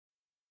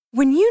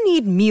When you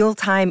need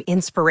mealtime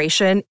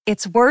inspiration,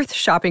 it's worth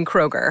shopping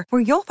Kroger,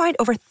 where you'll find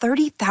over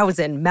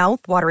 30,000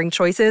 mouth-watering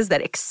choices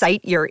that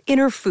excite your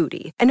inner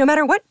foodie. And no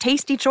matter what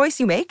tasty choice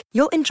you make,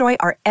 you'll enjoy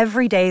our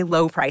everyday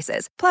low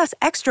prices, plus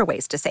extra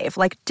ways to save,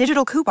 like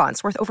digital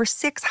coupons worth over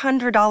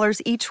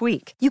 $600 each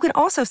week. You can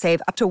also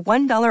save up to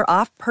 $1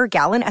 off per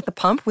gallon at the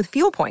pump with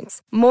fuel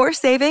points. More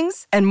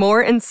savings and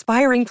more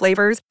inspiring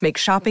flavors make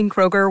shopping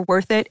Kroger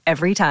worth it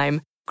every time.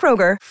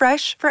 Kroger,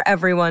 fresh for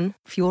everyone.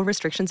 Fuel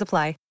restrictions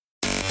apply.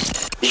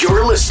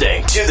 You're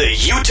listening to the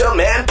Utah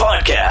Man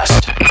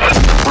Podcast,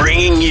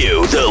 bringing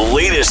you the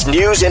latest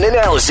news and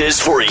analysis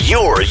for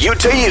your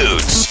Utah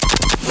Utes.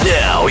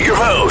 Now, your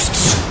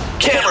hosts,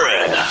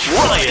 Cameron,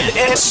 Ryan,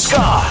 and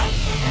Scott.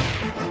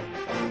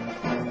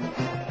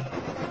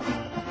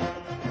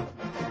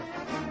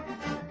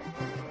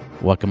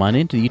 Welcome on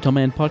into the Utah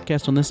Man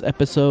Podcast. On this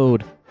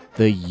episode,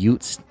 the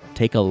Utes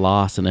take a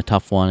loss in a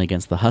tough one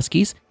against the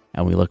Huskies,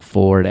 and we look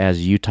forward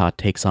as Utah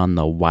takes on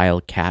the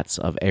Wildcats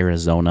of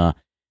Arizona.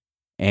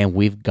 And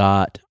we've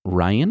got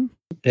Ryan.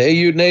 Hey,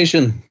 Ute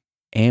Nation.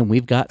 And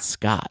we've got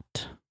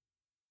Scott.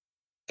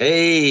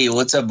 Hey,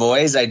 what's up,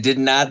 boys? I did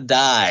not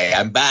die.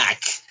 I'm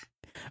back.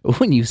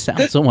 When you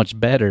sound so much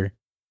better.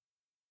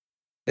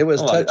 It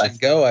was touch and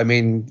go. I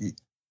mean,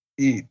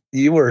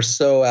 you were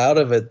so out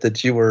of it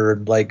that you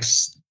were like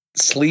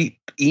sleep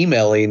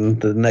emailing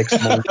the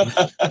next morning.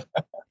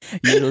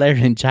 You had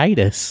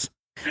laryngitis.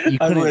 You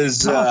couldn't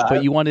talk,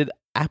 but you wanted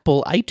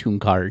Apple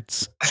iTunes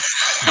cards.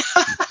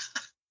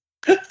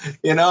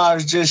 You know, I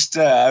was just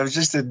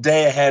a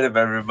day ahead of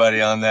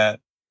everybody on that.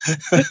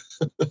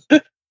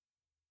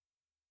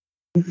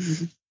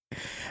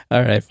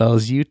 All right,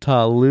 fellas.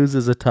 Utah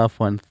loses a tough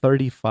one,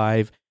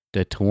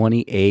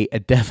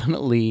 35-28.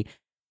 Definitely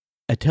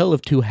a tale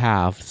of two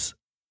halves.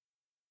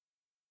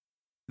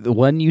 The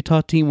one Utah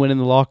team went in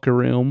the locker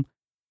room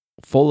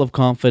full of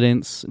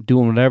confidence,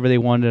 doing whatever they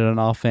wanted on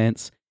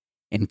offense,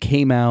 and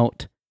came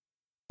out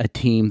a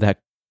team that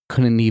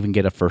couldn't even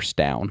get a first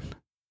down.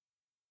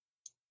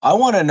 I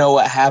want to know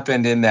what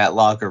happened in that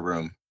locker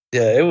room.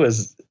 Yeah, it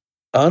was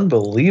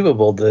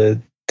unbelievable,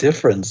 the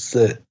difference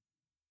that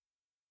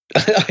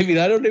I mean,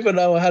 I don't even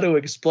know how to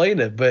explain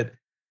it, but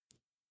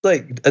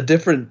like a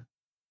different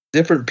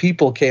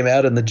people came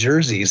out in the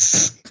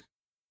jerseys.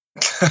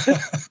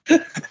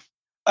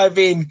 I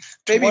mean,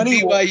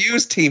 maybe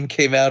BYU's team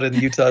came out in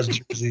Utah's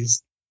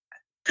jerseys.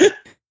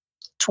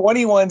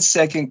 21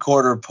 second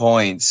quarter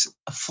points,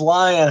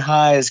 flying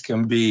high as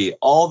can be,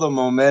 all the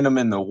momentum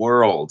in the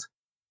world.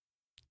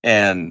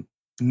 And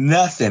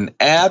nothing,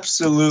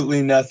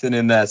 absolutely nothing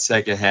in that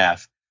second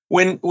half.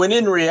 When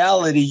in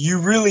reality,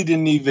 you really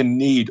didn't even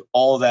need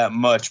all that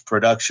much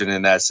production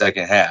in that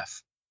second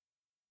half.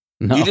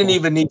 No. You didn't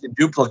even need to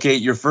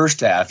duplicate your first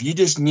half. You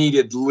just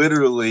needed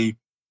literally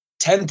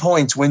 10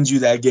 points wins you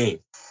that game.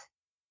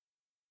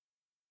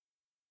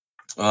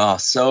 Oh,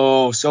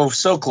 so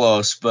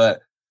close.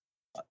 But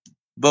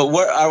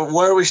where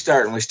are we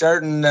starting? We're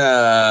starting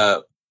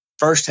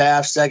first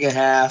half, second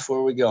half. Where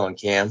are we going,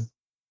 Cam?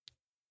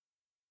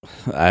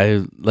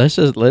 Let's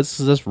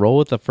just roll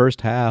with the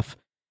first half.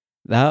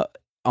 That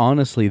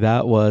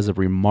was a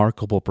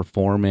remarkable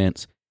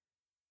performance.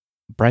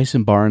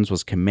 Bryson Barnes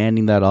was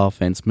commanding that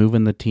offense,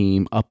 moving the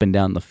team up and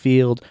down the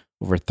field,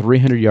 over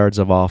 300 yards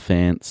of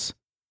offense.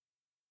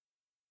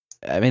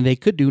 I mean, they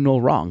could do no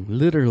wrong.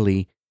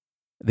 Literally,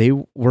 they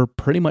were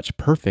pretty much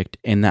perfect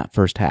in that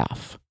first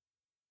half.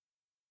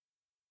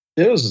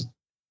 It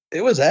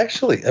was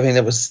actually, I mean,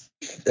 it was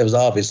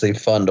obviously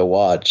fun to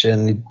watch,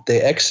 and they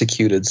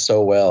executed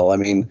so well. I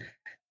mean,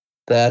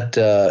 that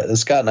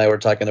Scott and I were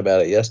talking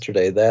about it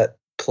yesterday. That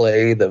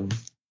play, the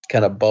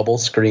kind of bubble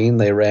screen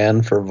they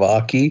ran for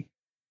Vaki,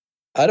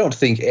 I don't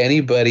think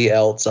anybody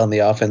else on the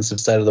offensive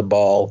side of the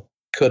ball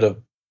could have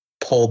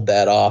pulled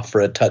that off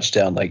for a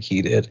touchdown like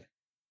he did.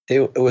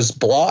 It was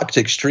blocked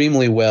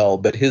extremely well,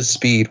 but his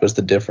speed was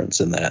the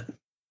difference in that.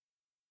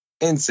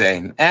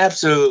 Insane,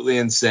 absolutely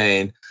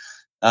insane.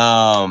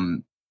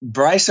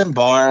 Bryson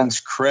Barnes,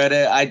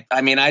 credit.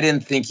 I mean, I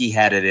didn't think he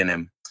had it in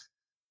him.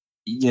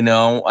 You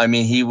know, I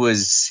mean, he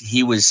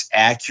was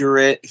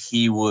accurate.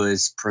 He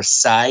was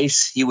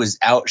precise. He was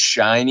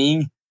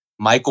outshining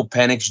Michael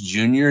Penix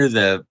Jr.,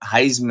 the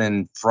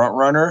Heisman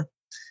frontrunner,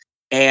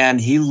 and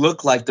he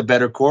looked like the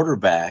better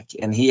quarterback.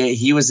 And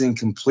he was in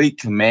complete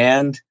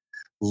command.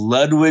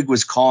 Ludwig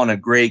was calling a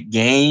great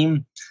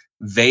game.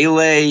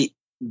 Vele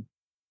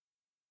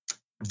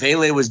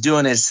was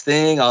doing his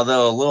thing,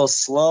 although a little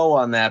slow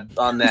on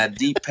that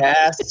deep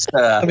pass.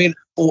 I mean,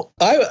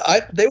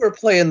 they were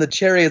playing the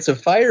Chariots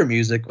of Fire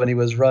music when he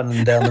was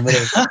running down the middle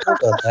of the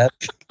field on that.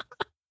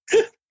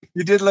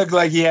 He did look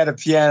like he had a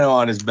piano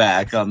on his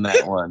back on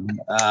that one.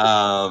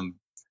 But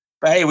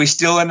hey, we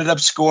still ended up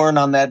scoring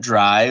on that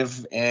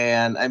drive,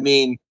 and I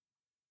mean,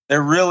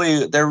 there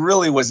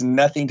really was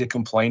nothing to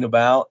complain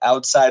about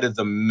outside of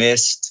the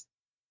missed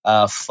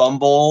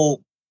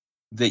fumble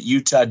that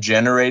Utah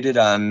generated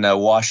on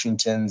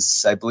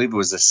Washington's, I believe it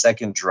was the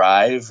second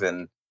drive.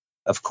 And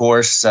of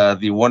course,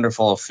 the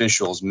wonderful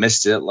officials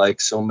missed it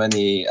like so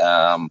many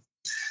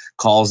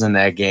calls in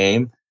that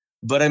game.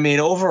 But I mean,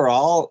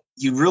 overall,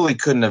 you really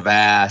couldn't have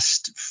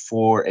asked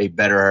for a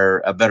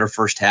better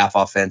first half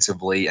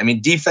offensively. I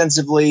mean,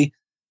 defensively,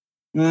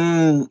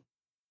 not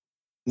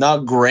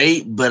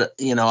great, but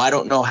I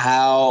don't know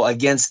how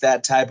against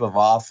that type of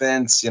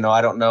offense.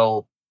 I don't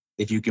know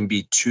if you can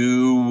be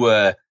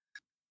too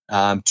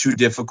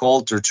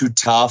difficult or too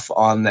tough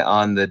on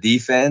the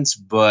defense.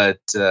 But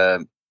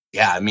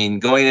I mean,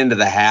 going into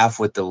the half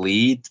with the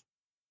lead,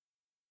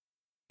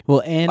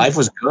 life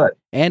was good.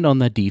 And on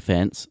the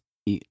defense,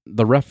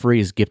 the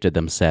referees gifted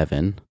them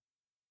 7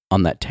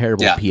 on that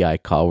terrible PI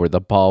call where the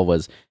ball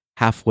was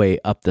halfway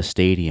up the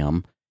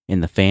stadium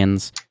and the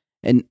fans.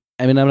 And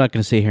I mean, I'm not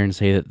going to sit here and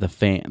say that the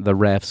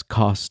refs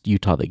cost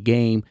Utah the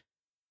game,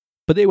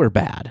 but they were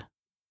bad.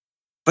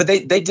 But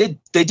they did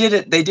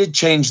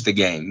change the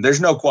game.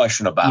 There's no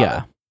question about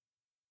it.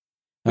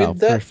 I mean,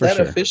 that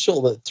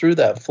official that threw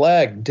that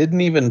flag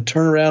didn't even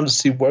turn around to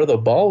see where the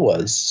ball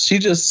was. She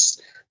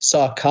just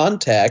saw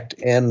contact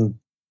and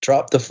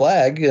dropped the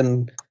flag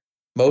and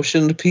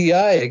motioned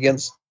PI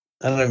against,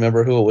 I don't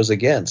remember who it was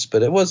against,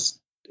 but it was,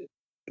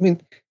 I mean,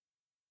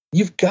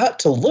 you've got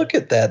to look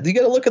at that. You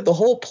got to look at the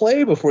whole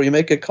play before you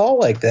make a call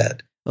like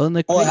that.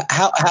 Well,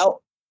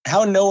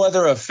 how no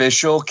other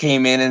official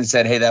came in and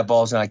said, hey, that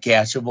ball's not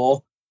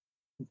catchable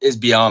is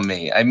beyond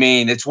me. I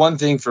mean, it's one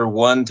thing for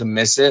one to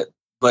miss it,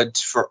 but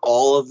for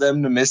all of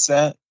them to miss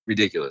that,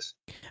 ridiculous.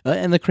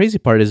 And the crazy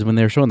part is when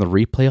they were showing the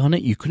replay on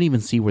it, you couldn't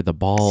even see where the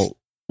ball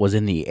was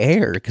in the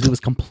air because it was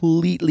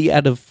completely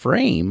out of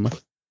frame.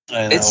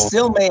 It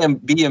still may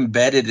be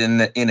embedded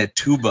in a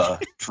tuba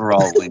for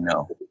all we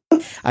know.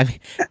 I mean,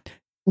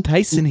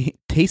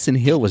 Taysom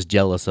Hill was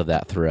jealous of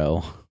that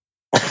throw.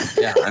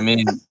 Yeah, I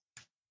mean,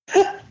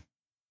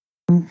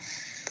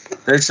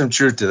 there's some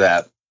truth to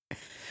that.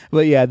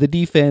 But yeah, the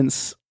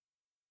defense,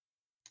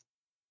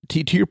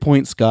 to your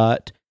point,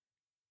 Scott,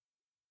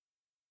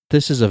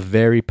 this is a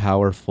very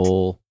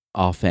powerful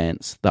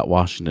offense that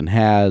Washington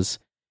has.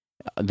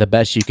 The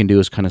best you can do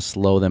is kind of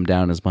slow them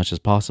down as much as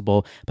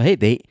possible. But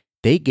hey,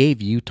 they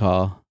gave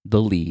Utah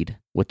the lead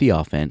with the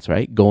offense,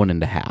 right? Going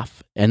into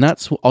half. And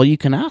that's all you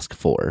can ask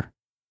for.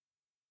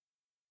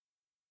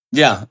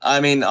 Yeah,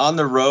 I mean, on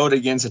the road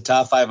against a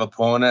top 5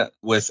 opponent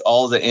with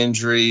all the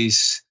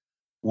injuries,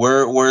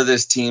 where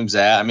this team's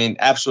at. I mean,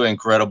 absolutely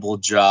incredible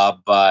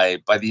job by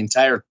the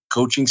entire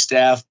coaching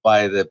staff,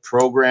 by the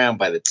program,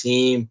 by the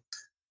team.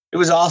 It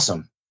was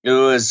awesome. It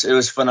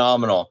was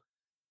phenomenal.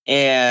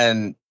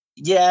 And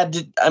I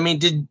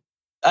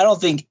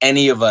don't think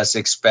any of us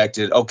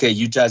expected, okay,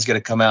 Utah's going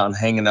to come out and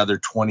hang another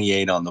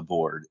 28 on the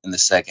board in the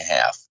second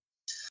half.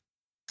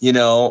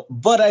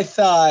 But I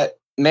thought,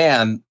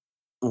 man,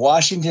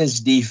 Washington's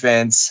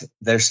defense,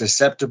 they're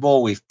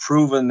susceptible. We've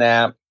proven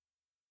that.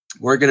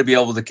 We're going to be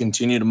able to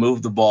continue to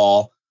move the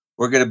ball.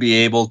 We're going to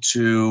be able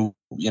to,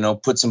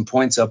 put some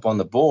points up on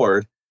the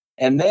board.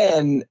 And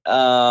then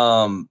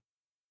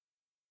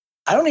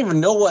I don't even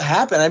know what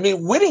happened. I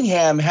mean,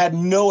 Whittingham had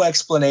no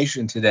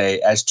explanation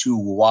today as to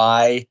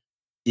why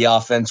the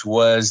offense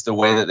was the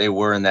way that they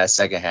were in that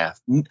second half.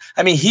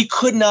 I mean, he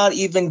could not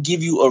even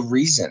give you a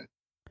reason.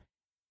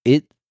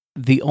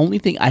 The only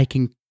thing I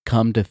can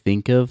come to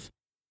think of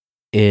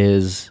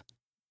is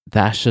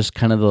that's just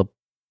kind of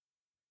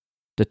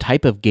the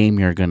type of game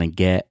you're going to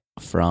get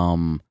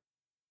from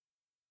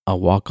a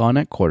walk-on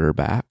at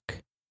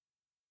quarterback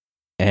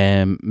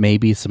and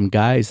maybe some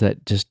guys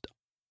that just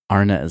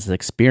aren't as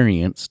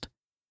experienced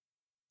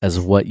as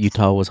what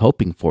Utah was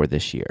hoping for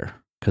this year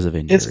because of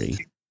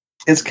injury.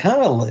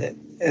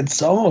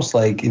 It's almost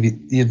like if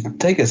you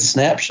take a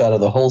snapshot of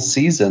the whole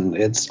season,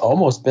 it's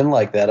almost been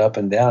like that up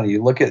and down.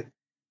 You look at,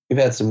 we've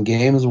had some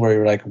games where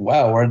you're like,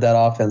 wow, where'd that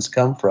offense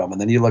come from?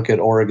 And then you look at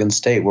Oregon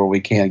State where we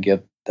can't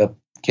get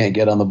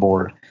on the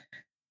board.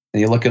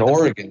 And you look at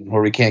Oregon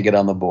where we can't get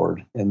on the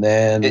board. And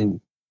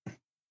then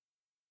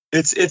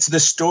it's the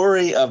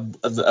story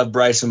of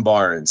Bryson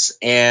Barnes,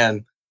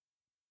 and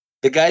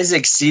the guy's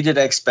exceeded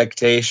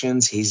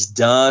expectations. He's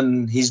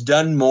done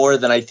more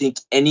than I think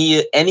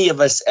any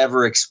of us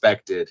ever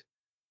expected.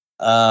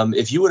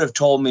 If you would have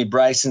told me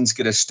Bryson's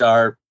going to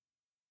start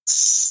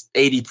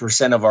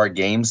 80% of our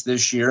games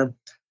this year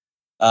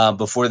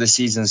before the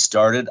season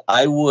started,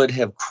 I would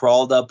have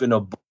crawled up in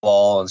a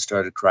ball and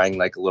started crying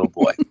like a little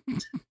boy.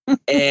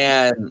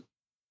 and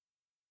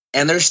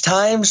there's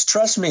times,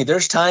 trust me,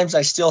 there's times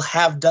I still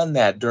have done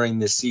that during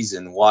this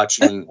season,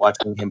 watching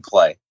him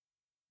play.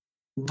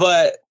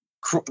 But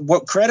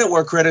what credit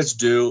where credit's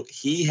due,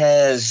 he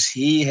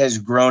has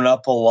grown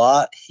up a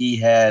lot. He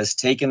has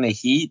taken the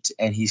heat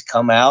and he's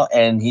come out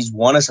and he's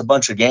won us a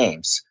bunch of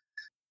games.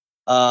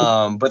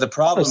 But the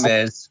problem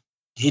is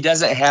he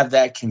doesn't have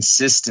that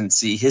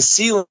consistency. His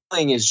ceiling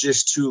is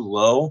just too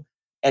low,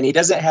 and he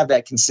doesn't have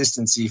that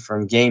consistency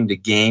from game to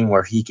game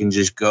where he can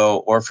just go,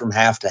 or from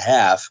half to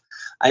half.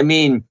 I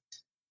mean,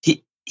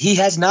 he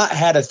has not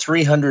had a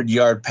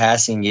 300-yard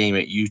passing game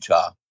at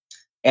Utah.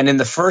 And in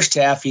the first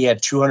half, he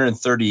had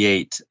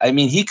 238. I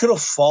mean, he could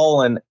have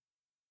fallen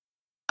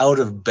out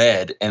of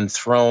bed and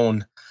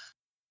thrown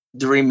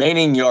the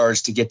remaining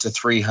yards to get to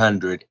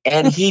 300,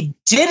 and he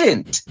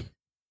didn't.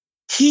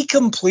 He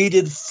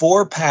completed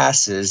 4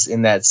 passes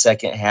in that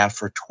second half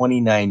for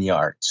 29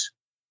 yards.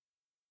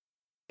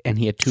 And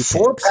he had 2 picks.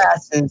 4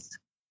 passes,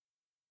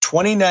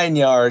 29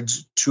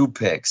 yards, 2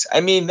 picks.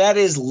 I mean, that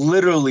is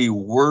literally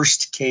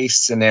worst case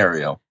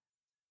scenario.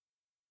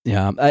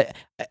 Yeah,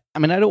 I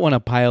mean, I don't want to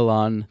pile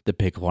on the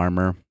pick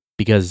farmer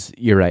because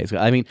you're right.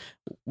 I mean,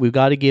 we've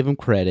got to give him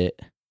credit.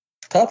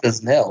 Tough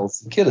as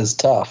nails. The kid is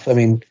tough. I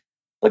mean,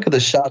 look at the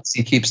shots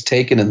he keeps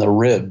taking in the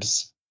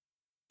ribs,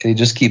 and he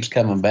just keeps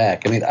coming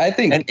back. I mean, I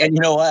think, and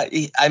you know what?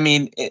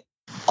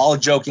 All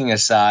joking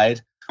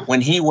aside,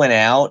 when he went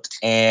out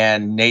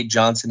and Nate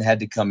Johnson had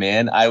to come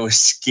in, I was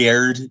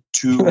scared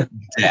to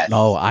death.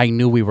 No, I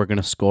knew we were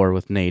going to score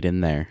with Nate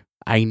in there.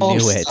 I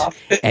knew it.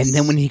 And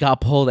then when he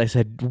got pulled, I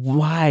said,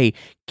 "Why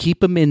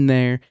keep him in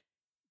there?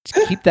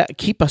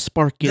 Keep a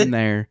spark in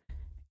there."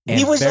 And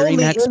he was very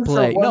only next in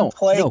play. for one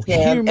play,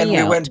 hear me and we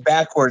out. went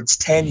backwards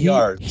 10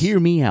 yards. Hear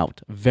me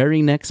out.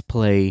 Very next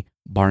play,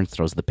 Barnes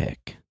throws the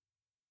pick.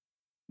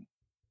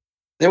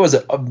 there was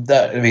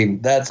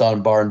that's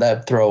on Barn.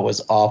 That throw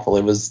was awful.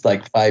 It was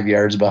like 5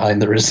 yards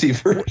behind the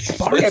receiver.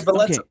 Okay, but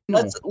let's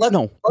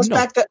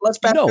back that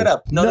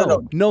up.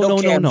 No,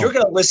 Cam, you're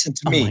gonna listen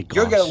to me.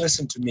 You're gonna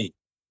listen to me.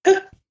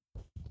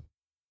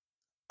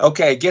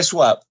 Okay, guess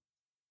what?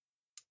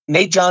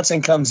 Nate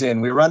Johnson comes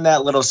in. We run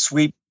that little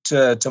sweep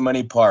to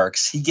Money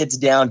Parks. He gets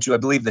down to, I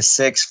believe, the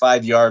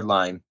 5 yard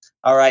line.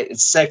 All right,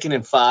 it's 2nd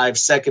and 5,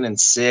 2nd and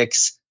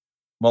 6.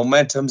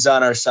 Momentum's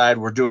on our side.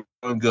 We're doing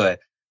good.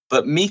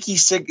 But Miki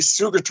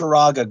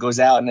Sugataraga goes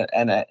out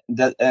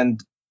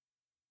and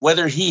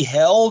whether he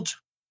held,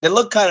 it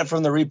looked kind of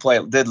from the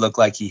replay, it did look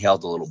like he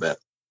held a little bit.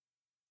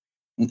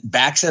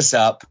 Backs us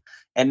up,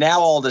 and now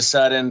all of a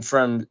sudden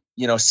from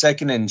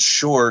 2nd and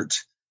short,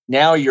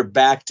 now you're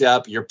backed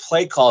up. Your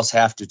play calls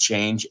have to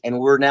change, and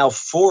we're now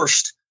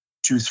forced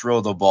to throw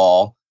the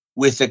ball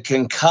with a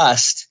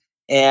concussed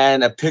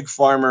and a pig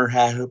farmer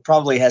who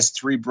probably has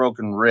 3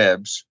 broken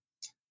ribs.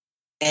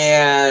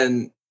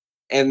 And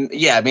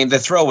yeah, I mean, the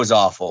throw was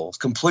awful. It's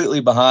completely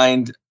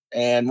behind.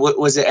 And what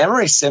was it?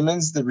 Emory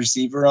Simmons, the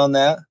receiver on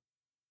that?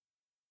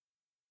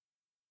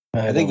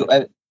 I think it might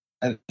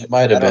have been.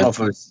 I don't know if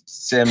it was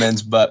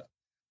Simmons, but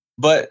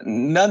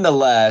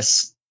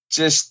nonetheless,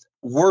 just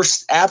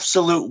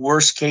absolute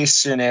worst case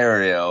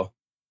scenario.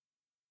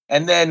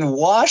 And then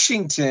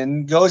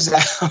Washington goes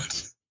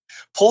out,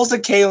 pulls a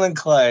Kalen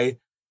Clay,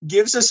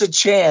 gives us a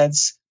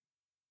chance,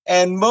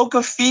 and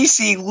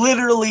Mokafisi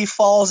literally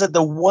falls at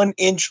the 1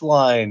 inch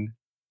line.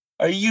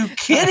 Are you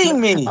kidding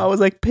me? I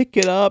was like, pick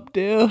it up,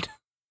 dude.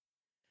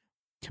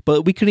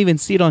 But we couldn't even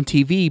see it on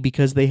TV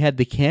because they had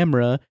the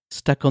camera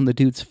stuck on the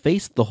dude's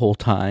face the whole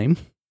time.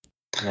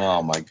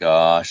 Oh my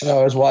gosh.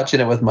 I was watching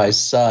it with my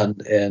son,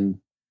 and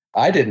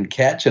I didn't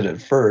catch it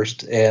at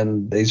first.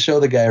 And they show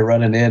the guy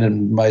running in,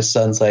 and my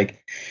son's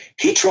like,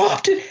 he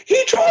dropped it,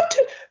 pick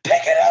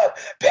it up.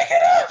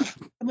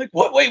 I'm like,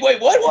 what? Wait,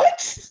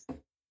 what?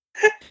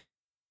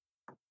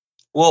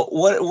 Well,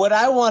 what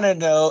I want to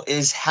know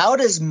is, how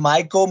does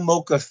Michael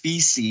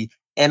Mokafisi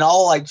and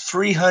all like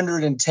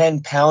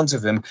 310 pounds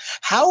of him,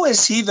 how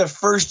is he the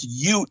first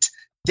Ute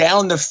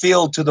down the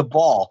field to the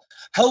ball?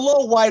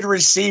 Hello, wide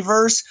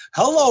receivers.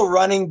 Hello,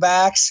 running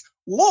backs.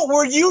 What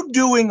were you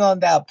doing on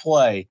that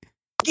play?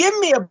 Give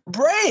me a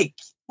break.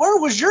 Where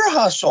was your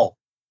hustle?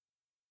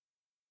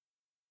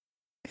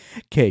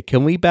 Okay,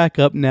 can we back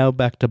up now,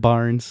 back to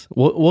Barnes?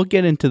 We'll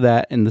get into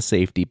that in the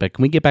safety, but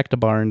can we get back to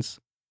Barnes?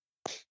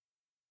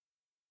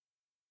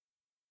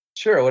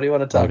 Sure, what do you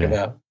want to talk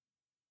about?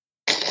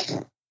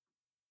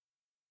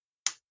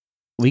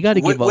 We got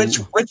to give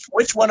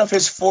which one of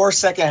his 4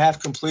 second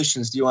half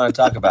completions do you want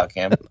to talk about,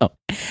 Cam?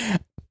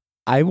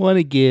 I want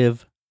to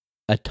give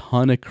a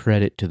ton of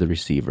credit to the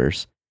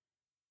receivers.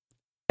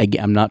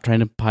 Again, I'm not trying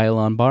to pile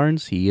on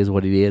Barnes. He is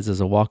what he is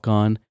as a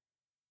walk-on,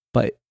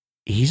 but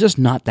he's just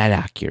not that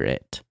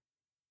accurate.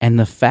 And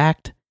the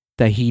fact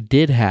that he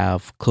did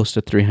have close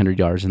to 300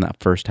 yards in that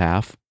first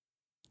half,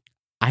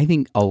 I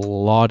think a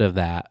lot of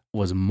that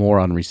was more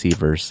on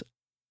receivers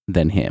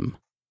than him.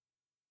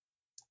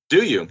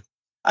 Do you?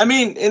 I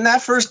mean, in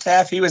that first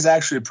half, he was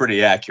actually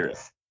pretty accurate.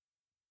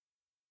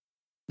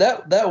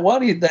 That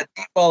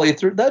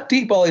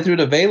deep ball he threw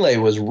to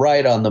Vele was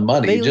right on the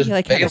money. Vele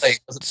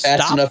wasn't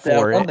fast enough to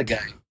outrun the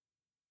guy.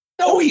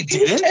 No, he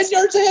was 10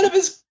 yards ahead of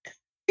his.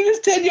 He was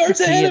 10 yards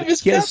ahead of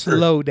his. He had to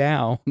slow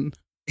down.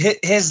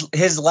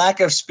 His lack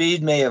of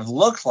speed may have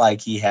looked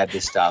like he had to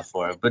stop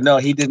for it, but no,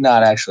 he did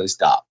not actually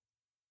stop.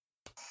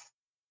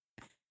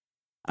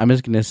 I'm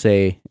just gonna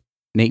say,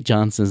 Nate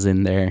Johnson's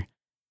in there.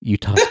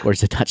 Utah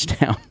scores a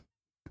touchdown.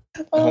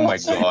 Oh my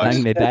God!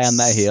 I'm gonna die on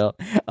that hill.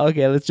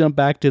 Okay, let's jump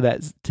back to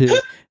that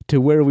to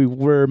where we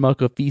were.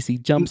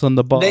 Mokafisi jumps on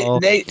the ball.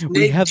 Nate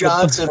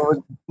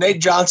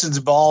Johnson's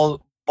ball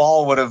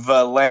would have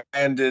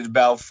landed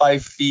about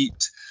 5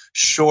 feet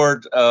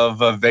short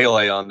of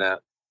Vele on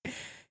that.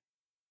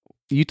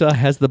 Utah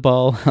has the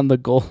ball on the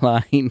goal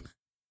line,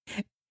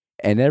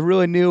 and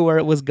everyone knew where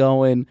it was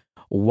going.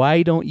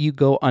 why don't you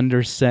go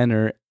under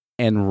center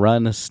and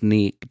run a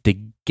sneak to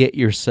get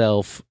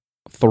yourself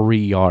 3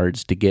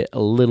 yards to get a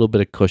little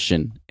bit of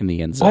cushion in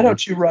the end zone? Why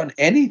don't you run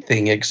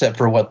anything except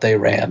for what they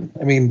ran?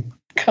 I mean,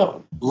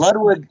 come.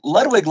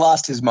 Ludwig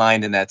lost his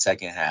mind in that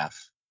second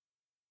half.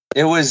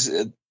 It was,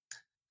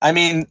 I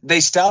mean, they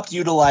stopped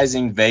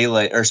utilizing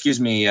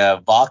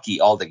Vaki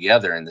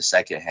altogether in the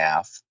second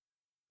half.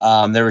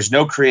 There was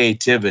no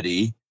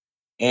creativity,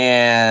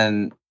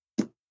 and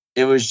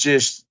it was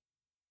just,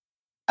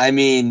 I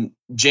mean,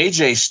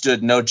 JJ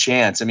stood no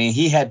chance. I mean,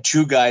 he had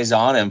 2 guys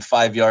on him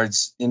 5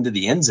 yards into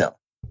the end zone.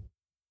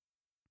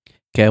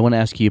 Okay, I want to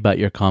ask you about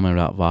your comment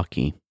about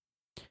Vaki.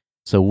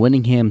 So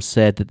Winningham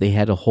said that they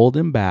had to hold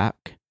him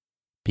back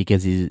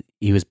because he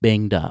was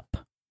banged up,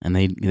 and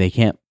they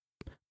can't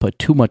put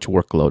too much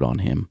workload on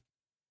him.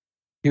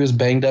 He was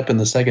banged up in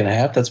the second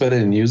half? That's why they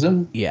didn't use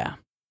him? Yeah.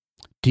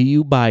 Do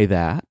you buy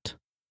that?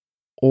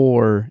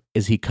 Or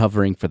is he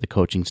covering for the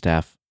coaching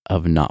staff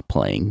of not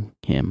playing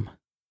him?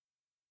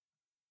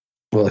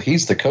 Well,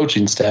 he's the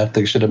coaching staff.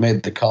 They should have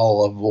made the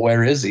call of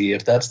where is he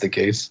if that's the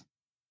case.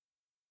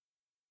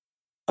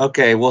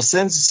 Okay, well,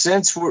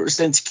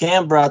 since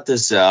Cam brought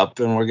this up,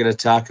 and we're going to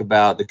talk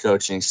about the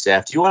coaching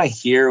staff, do you want to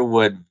hear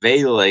what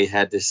Vele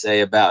had to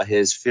say about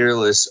his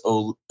fearless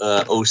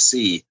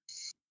OC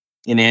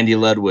in Andy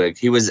Ludwig?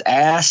 He was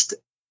asked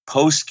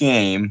post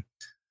game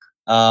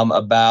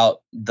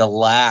about the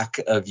lack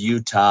of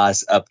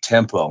Utah's up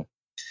tempo,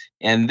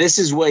 and this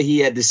is what he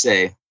had to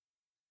say.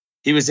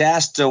 He was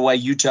asked why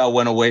Utah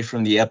went away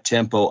from the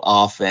up-tempo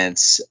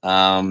offense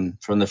from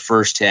the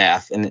first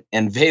half.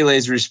 And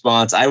Vele's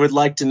response, I would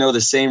like to know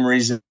the same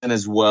reason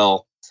as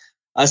well.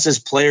 Us as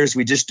players,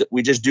 we just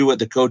do what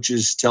the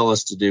coaches tell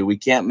us to do. We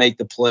can't make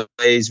the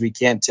plays. We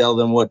can't tell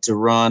them what to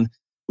run.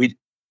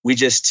 We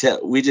just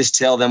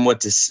tell them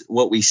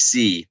what we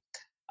see.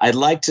 I'd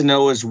like to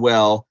know as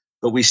well,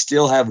 but we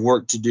still have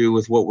work to do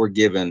with what we're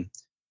given.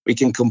 We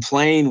can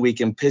complain, we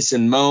can piss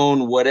and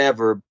moan,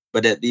 whatever,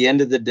 but at the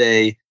end of the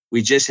day,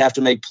 we just have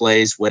to make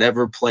plays,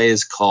 whatever play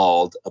is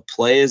called. A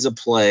play is a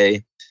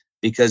play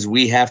because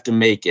we have to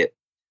make it.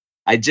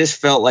 I just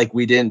felt like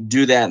we didn't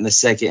do that in the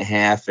second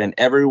half, and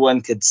everyone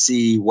could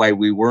see why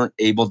we weren't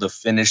able to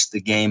finish the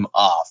game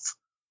off.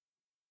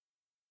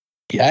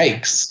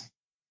 Yikes.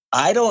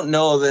 I don't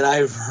know that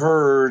I've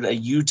heard a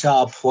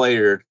Utah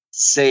player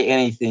say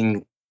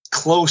anything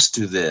close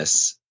to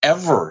this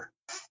ever.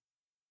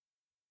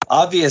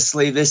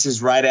 Obviously, this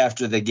is right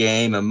after the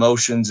game.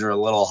 Emotions are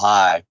a little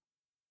high.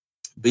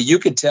 But you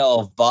could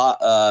tell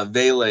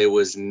Vele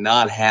was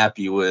not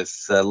happy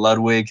with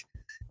Ludwig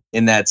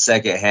in that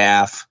second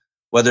half,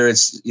 whether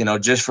it's,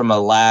 just from a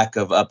lack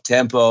of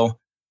up-tempo,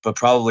 but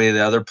probably the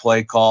other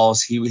play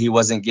calls. He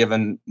wasn't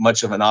given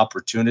much of an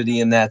opportunity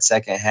in that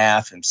second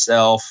half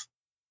himself,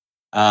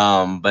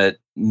 but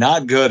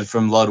not good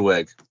from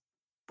Ludwig.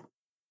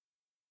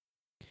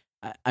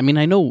 I mean,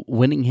 I know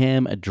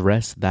Winningham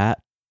addressed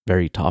that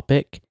very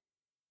topic,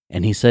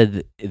 and he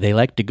said they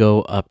like to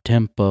go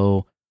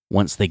up-tempo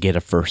once they get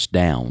a first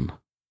down.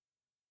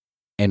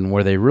 And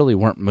where they really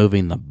weren't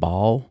moving the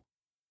ball,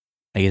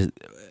 I guess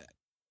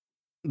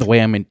the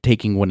way I'm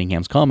taking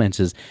Winningham's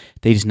comments is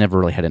they just never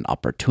really had an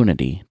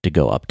opportunity to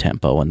go up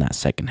tempo in that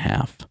second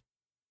half.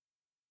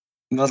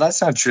 No,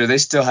 that's not true. They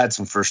still had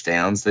some first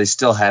downs. They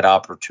still had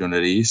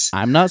opportunities.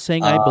 I'm not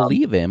saying I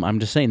believe him. I'm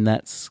just saying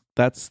that's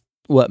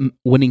what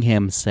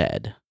Winningham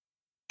said.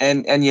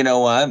 And you know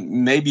what?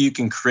 Maybe you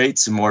can create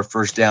some more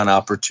first down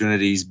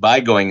opportunities by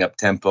going up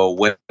tempo.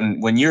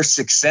 When you're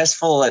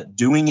successful at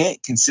doing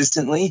it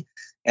consistently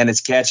and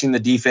it's catching the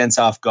defense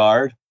off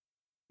guard,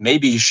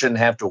 maybe you shouldn't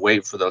have to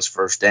wait for those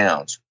first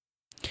downs.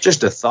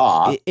 Just a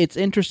thought. It's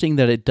interesting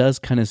that it does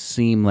kind of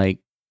seem like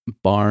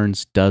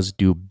Barnes does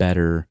do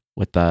better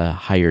with a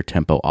higher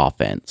tempo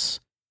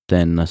offense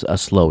than a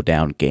slow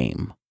down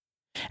game.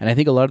 And I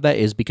think a lot of that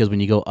is because when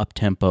you go up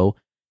tempo,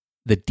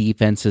 the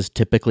defenses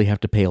typically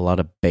have to pay a lot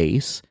of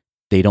base.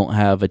 They don't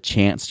have a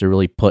chance to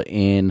really put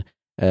in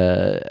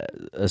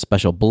a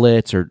special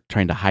blitz or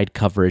trying to hide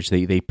coverage.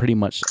 They pretty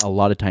much a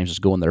lot of times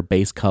just go in their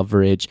base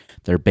coverage,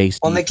 their base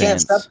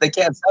defense. They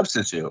can't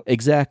substitute.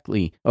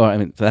 Exactly. Oh, I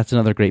mean, that's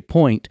another great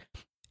point.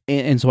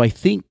 And so I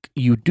think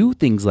you do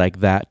things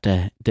like that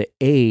to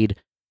aid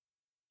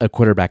a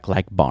quarterback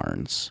like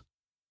Barnes,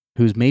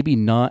 who's maybe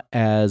not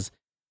as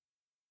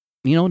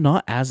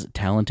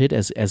talented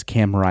as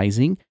Cam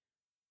Rising.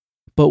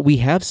 But we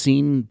have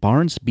seen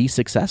Barnes be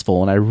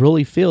successful, and I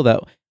really feel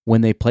that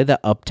when they play that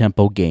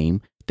up-tempo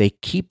game, they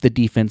keep the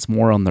defense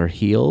more on their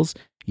heels.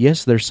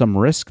 Yes, there's some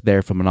risk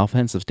there from an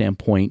offensive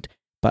standpoint,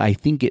 but I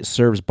think it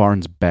serves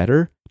Barnes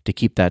better to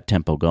keep that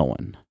tempo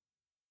going.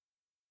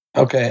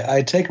 Okay,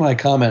 I take my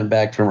comment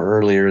back from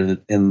earlier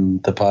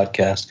in the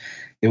podcast.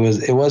 It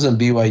wasn't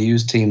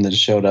BYU's team that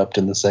showed up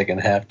in the second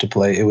half to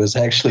play. It was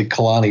actually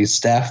Kalani's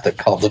staff that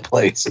called the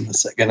plays in the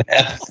second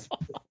half.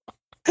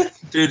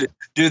 Dude,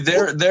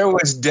 there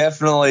was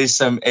definitely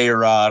some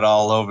A-Rod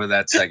all over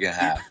that second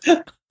half.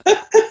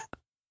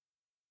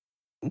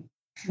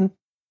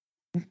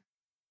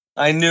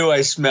 I knew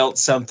I smelt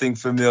something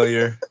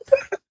familiar.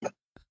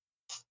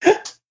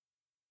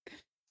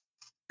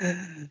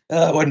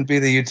 It wouldn't be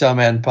the Utah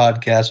Man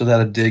podcast without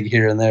a dig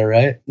here and there,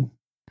 right?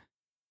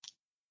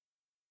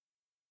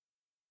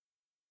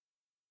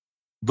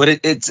 But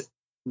it's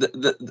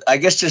I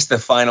guess just the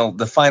final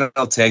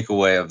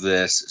takeaway of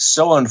this.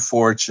 So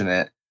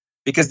unfortunate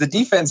because the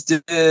defense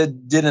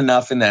did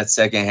enough in that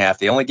second half.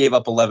 They only gave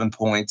up 11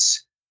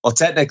 points. Well,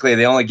 technically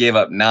they only gave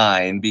up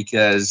 9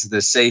 because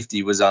the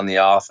safety was on the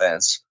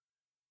offense.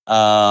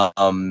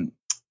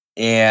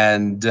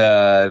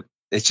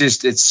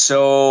 It's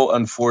so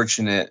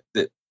unfortunate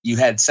that you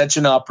had such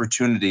an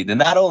opportunity to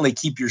not only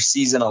keep your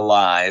season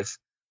alive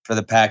for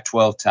the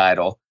Pac-12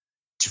 title,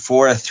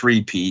 for a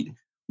three-peat,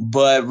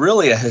 but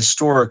really a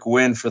historic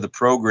win for the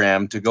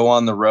program to go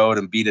on the road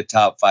and beat a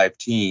top 5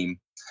 team.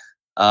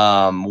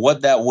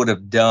 What that would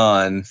have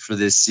done for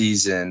this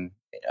season.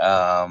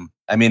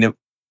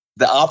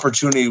 The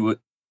opportunity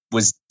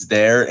was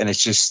there, and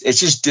it's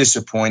just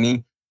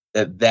disappointing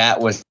that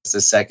was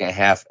the second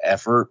half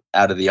effort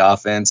out of the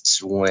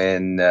offense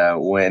when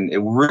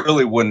it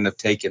really wouldn't have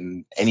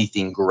taken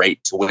anything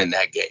great to win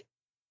that game.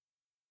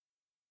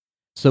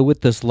 So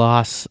with this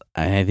loss,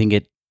 I think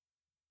it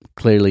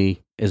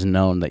clearly is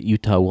known that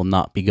Utah will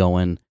not be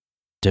going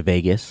to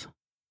Vegas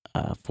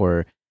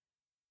for,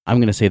 I'm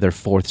going to say, their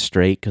 4th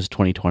straight, because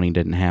 2020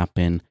 didn't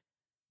happen,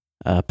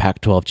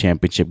 Pac-12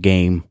 championship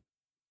game.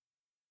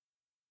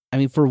 I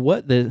mean, for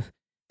what the...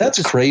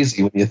 That's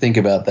crazy when you think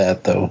about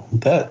that, though.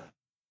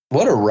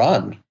 What a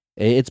run.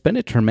 It's been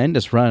a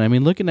tremendous run. I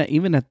mean, looking at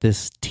even at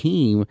this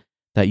team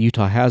that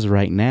Utah has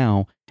right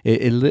now,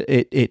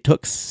 it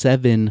took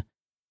 7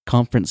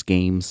 conference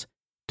games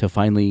to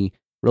finally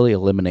really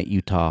eliminate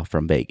Utah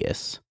from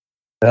Vegas.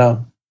 Yeah.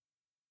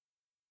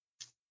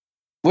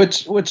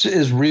 Which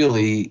is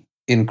really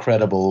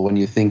incredible when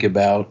you think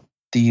about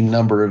the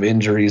number of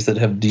injuries that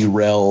have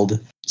derailed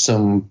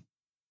some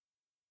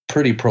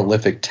pretty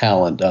prolific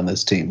talent on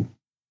this team.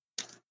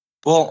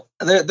 Well,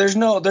 there's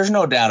no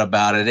doubt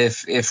about it.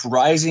 If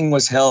Rising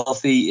was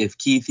healthy, if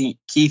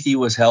Keithy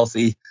was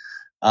healthy,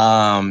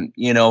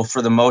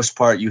 for the most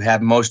part, you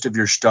have most of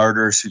your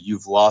starters who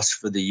you've lost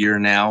for the year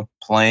now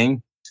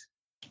playing.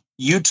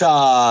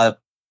 Utah's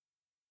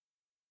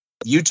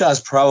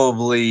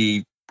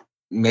probably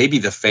maybe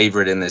the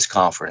favorite in this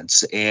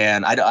conference,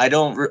 and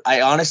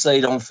I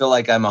honestly don't feel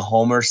like I'm a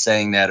homer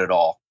saying that at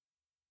all.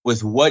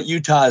 With what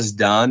Utah has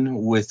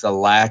done with a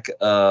lack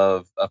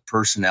of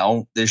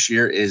personnel this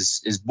year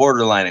is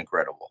borderline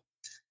incredible.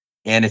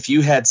 And if you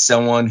had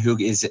someone who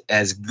is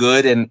as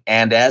good and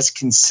as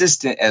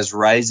consistent as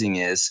Rising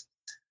is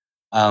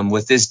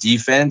with this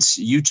defense,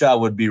 Utah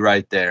would be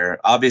right there.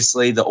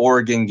 Obviously, the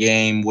Oregon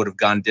game would have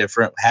gone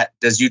different.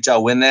 Does Utah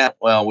win that?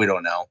 Well, we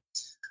don't know.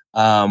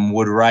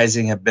 Would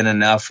Rising have been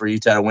enough for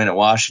Utah to win at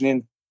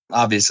Washington?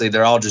 Obviously,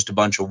 they're all just a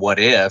bunch of what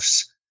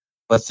ifs.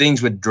 But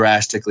things would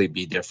drastically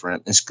be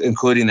different,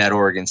 including that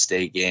Oregon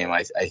State game.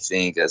 I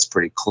think that's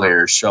pretty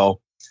clear.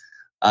 So,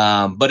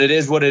 but it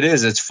is what it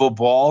is. It's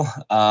football.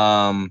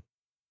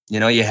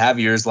 You have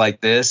years like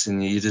this,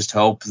 and you just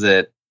hope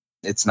that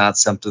it's not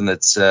something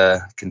that's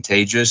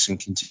contagious and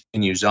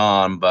continues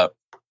on. But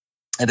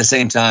at the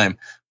same time,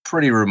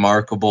 pretty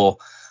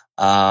remarkable.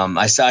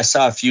 I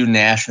saw a few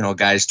national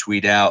guys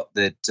tweet out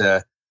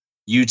that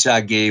Utah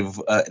gave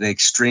an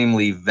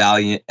extremely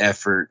valiant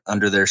effort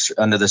under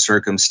the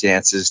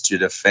circumstances to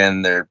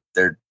defend their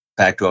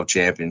Pac-12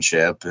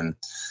 championship, and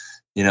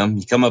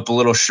you come up a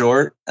little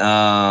short,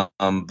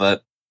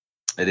 but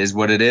it is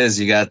what it is.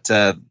 You got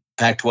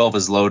Pac-12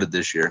 is loaded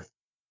this year.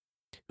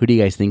 Who do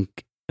you guys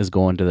think is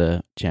going to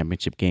the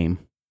championship game?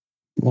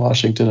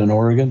 Washington and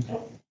Oregon.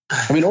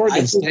 I mean,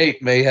 Oregon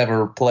State may have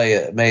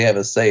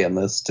a say in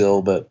this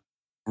still, but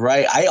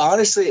right. I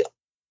honestly.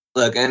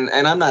 Look, and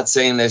I'm not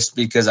saying this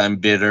because I'm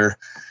bitter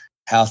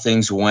how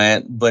things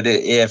went, but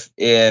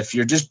if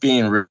you're just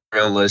being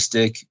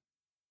realistic,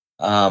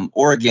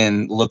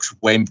 Oregon looks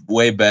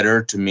way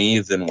better to me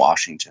than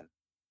Washington.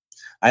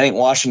 I think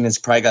Washington's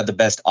probably got the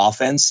best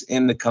offense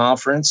in the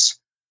conference,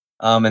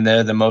 and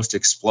they're the most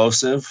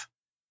explosive.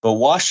 But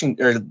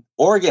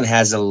Oregon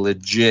has a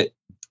legit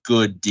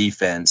good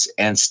defense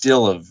and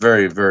still a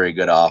very, very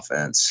good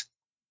offense.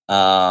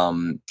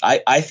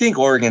 I think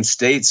Oregon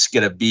State's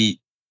going to beat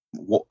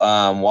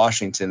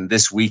Washington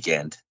this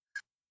weekend.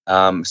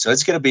 So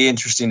it's going to be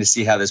interesting to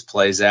see how this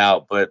plays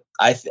out. But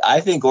I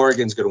think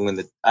Oregon's going to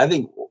win I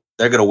think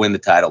they're going to win the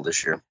title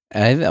this year. I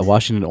think that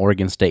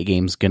Washington-Oregon State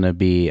game is going to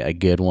be a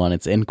good one.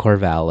 It's in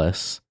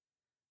Corvallis.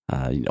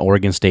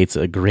 Oregon State's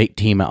a great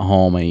team at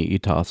home, and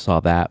Utah saw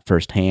that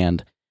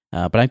firsthand.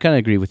 But I kind of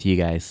agree with you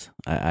guys.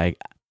 I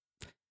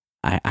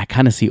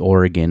kind of see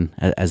Oregon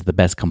as the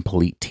best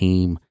complete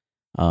team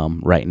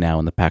right now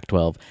in the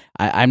Pac-12.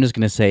 I'm just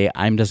going to say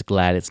I'm just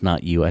glad it's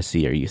not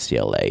USC or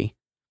UCLA.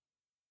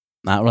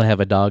 I don't really have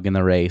a dog in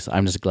the race.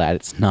 I'm just glad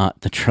it's not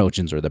the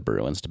Trojans or the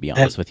Bruins, to be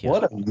honest with you.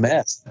 What a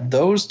mess.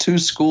 Those two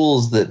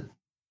schools that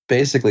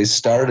basically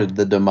started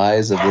the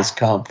demise of this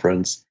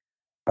conference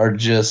are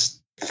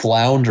just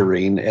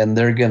floundering, and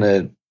they're going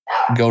to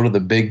go to the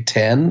Big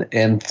Ten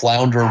and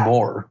flounder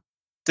more.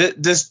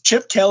 Does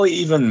Chip Kelly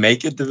even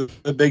make it to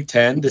the Big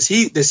Ten? Does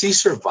he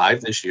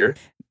survive this year?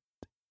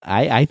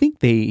 I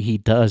think he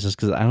does, just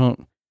because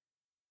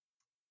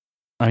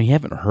I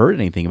haven't heard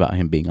anything about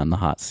him being on the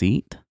hot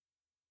seat.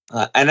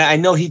 And I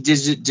know he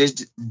did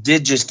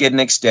just get an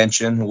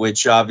extension,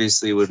 which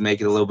obviously would make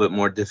it a little bit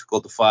more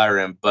difficult to fire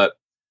him. But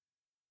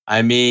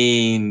I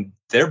mean,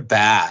 they're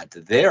bad.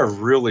 They are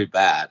really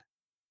bad.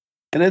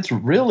 And it's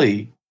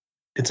unreal.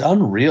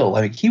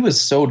 I mean, he was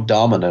so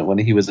dominant when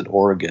he was at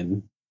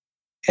Oregon.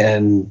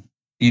 And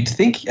you'd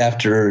think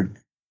after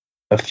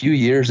a few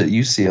years at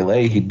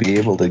UCLA, he'd be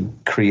able to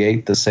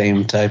create the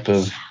same type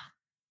of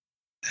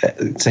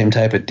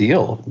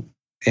deal.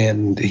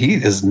 And he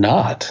is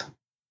not.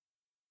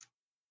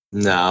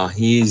 No,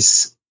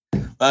 he's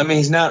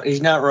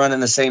not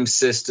running the same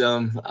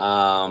system.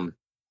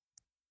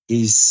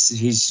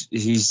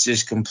 He's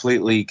just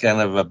completely kind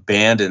of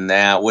abandoned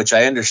that, which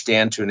I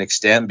understand to an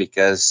extent,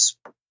 because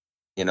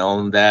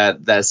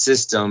that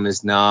system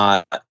is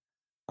not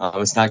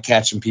it's not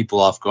catching people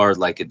off guard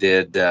like it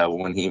did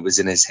when he was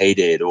in his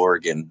heyday at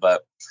Oregon.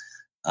 But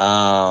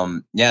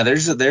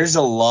there's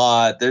a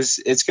lot.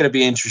 It's going to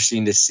be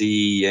interesting to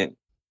see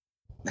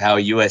how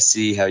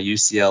USC, how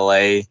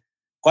UCLA.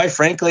 Quite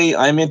frankly,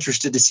 I'm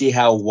interested to see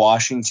how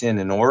Washington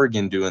and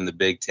Oregon do in the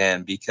Big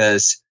Ten,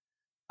 because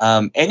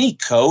any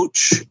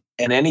coach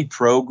and any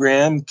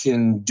program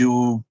can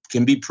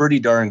be pretty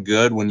darn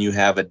good when you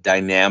have a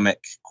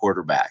dynamic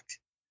quarterback.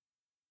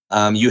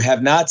 You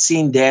have not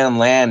seen Dan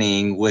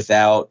Lanning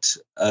without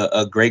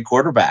a great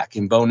quarterback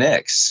in Bo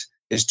Nix.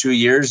 His 2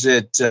 years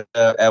at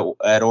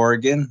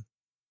Oregon,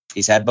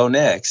 he's had Bo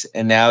Nix,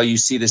 and now you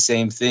see the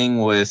same thing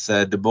with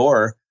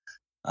DeBoer.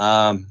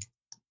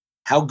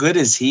 How good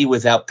is he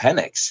without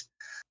Penix?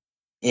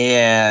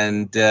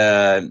 And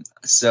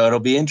so it'll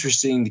be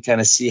interesting to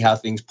kind of see how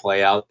things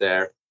play out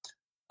there.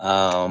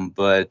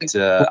 But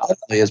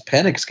is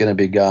Penix going to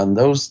be gone?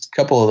 Those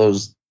couple of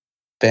those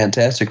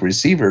fantastic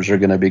receivers are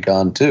going to be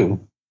gone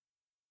too.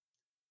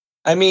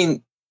 I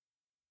mean,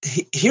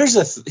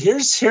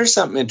 here's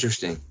something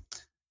interesting.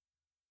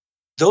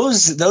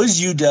 Those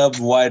UW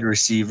wide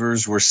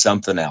receivers were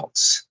something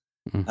else.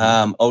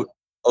 Mm-hmm.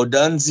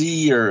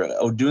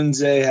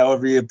 Odunze,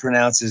 however you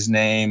pronounce his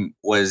name,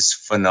 was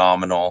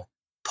phenomenal.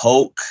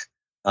 Polk,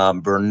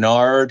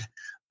 Bernard,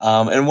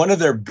 and one of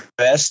their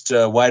best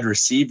wide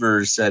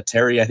receivers,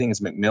 Terry, I think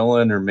it's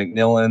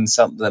McMillan,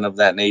 something of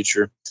that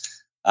nature.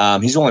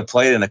 He's only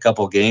played in a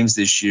couple games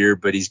this year,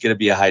 but he's going to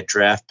be a high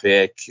draft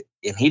pick,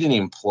 and he didn't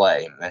even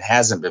play and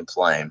hasn't been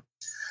playing.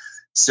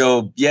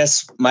 So,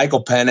 yes,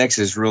 Michael Penix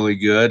is really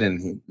good,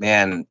 and,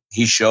 man,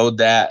 he showed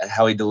that,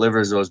 how he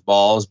delivers those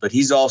balls, but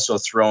he's also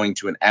throwing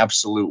to an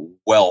absolute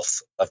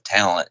wealth of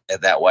talent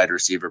at that wide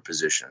receiver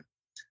position.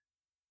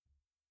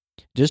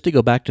 Just to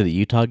go back to the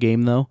Utah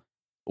game, though,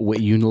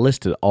 you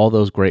listed all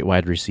those great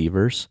wide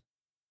receivers.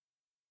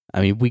 I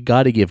mean, we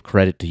got to give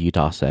credit to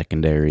Utah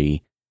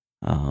secondary,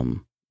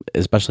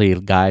 especially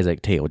guys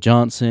like Teo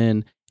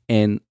Johnson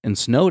and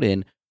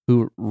Snowden,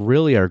 who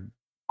really are.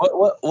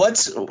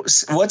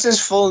 What's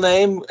his full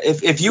name?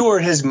 If you were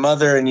his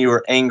mother and you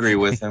were angry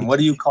with him, what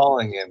are you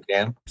calling him,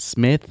 Cam?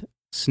 Smith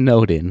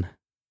Snowden.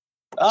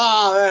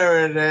 Oh,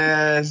 there it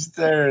is.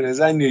 There it is.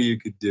 I knew you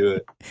could do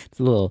it. It's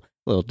a little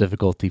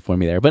difficulty for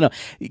me there. But no,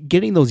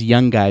 getting those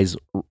young guys,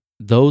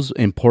 those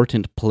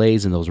important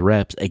plays and those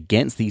reps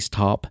against these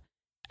top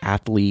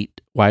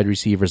athlete wide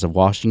receivers of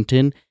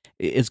Washington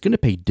is going to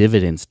pay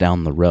dividends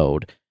down the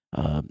road.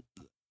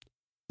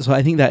 So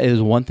I think that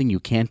is one thing you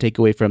can take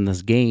away from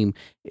this game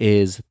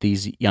is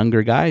these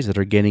younger guys that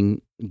are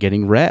getting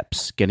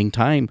reps, getting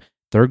time.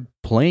 They're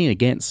playing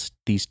against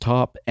these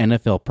top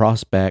NFL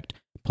prospect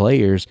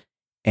players,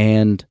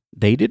 and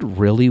they did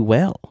really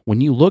well.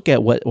 When you look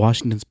at what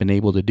Washington's been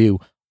able to do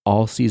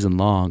all season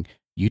long,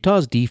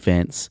 Utah's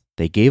defense,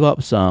 they gave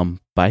up some,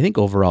 but I think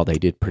overall they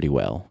did pretty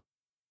well.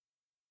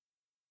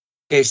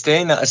 Okay,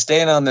 staying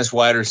on this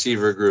wide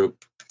receiver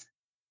group,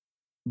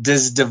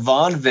 does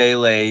Devon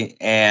Vele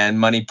and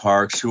Money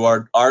Parks, who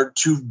are our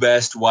two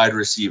best wide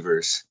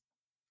receivers,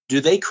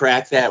 do they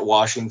crack that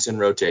Washington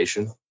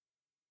rotation?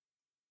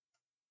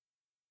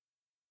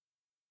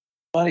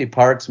 Money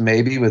Parks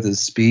maybe with his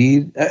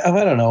speed.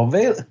 I don't know.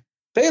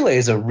 Vele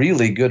is a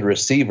really good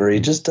receiver. He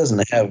just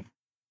doesn't have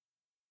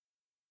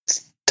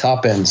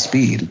top end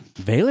speed.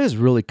 Vele has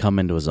really come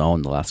into his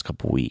own the last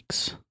couple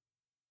weeks.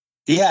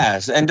 He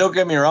has, and don't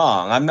get me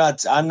wrong. I'm not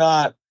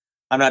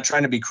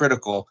trying to be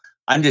critical.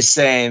 I'm just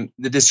saying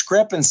the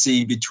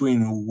discrepancy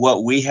between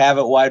what we have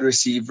at wide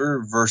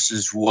receiver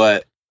versus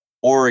what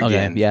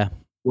Oregon,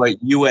 what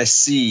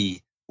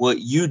USC, what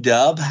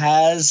UW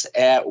has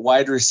at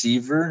wide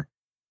receiver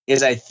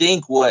is, I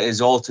think, what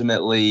is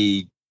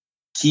ultimately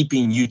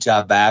keeping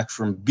Utah back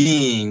from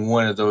being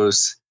one of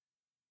those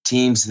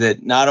teams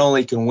that not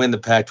only can win the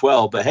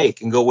Pac-12, but, hey,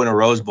 can go win a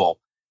Rose Bowl,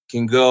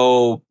 can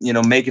go,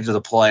 make it to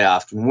the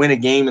playoff, can win a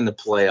game in the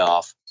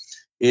playoff.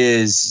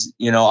 Is,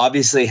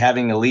 obviously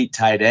having elite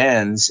tight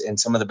ends and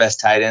some of the best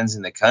tight ends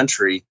in the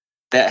country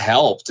that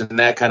helped and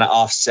that kind of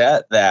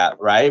offset that,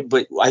 right?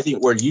 But I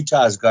think where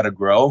Utah's got to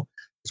grow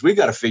is we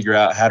got to figure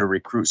out how to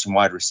recruit some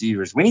wide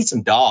receivers. We need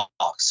some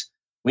dogs.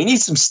 We need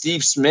some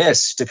Steve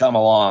Smiths to come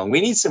along.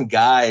 We need some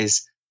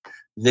guys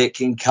that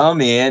can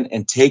come in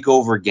and take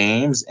over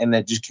games and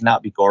that just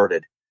cannot be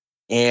guarded.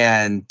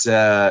 And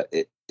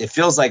it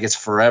feels like it's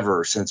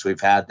forever since we've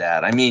had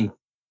that. I mean,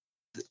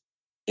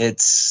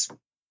 it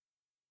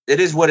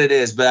is what it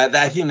is, but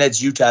I think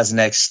that's Utah's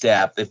next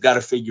step. They've got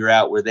to figure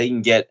out where they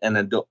can get an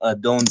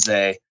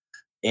Adonze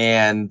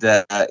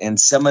and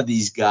some of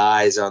these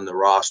guys on the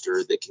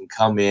roster that can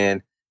come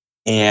in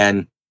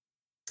and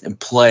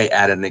play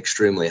at an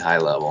extremely high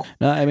level.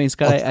 No, I mean,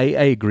 Scott, I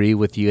agree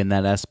with you in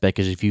that aspect.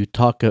 Because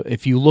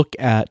if you look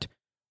at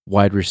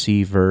wide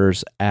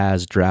receivers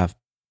as draft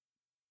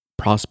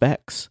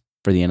prospects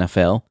for the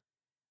NFL,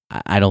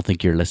 I don't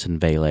think you're listing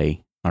Vele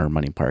or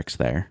Money Parks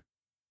there.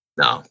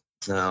 No,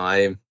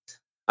 I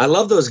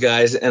love those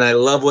guys, and I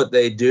love what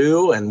they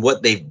do and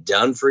what they've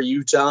done for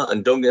Utah.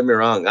 And don't get me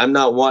wrong, I'm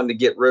not wanting to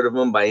get rid of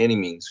them by any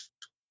means,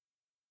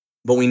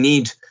 but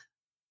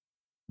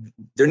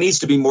there needs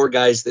to be more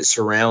guys that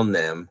surround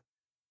them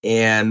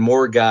and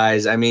more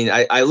guys. I mean,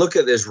 I look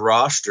at this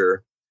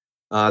roster,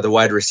 the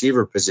wide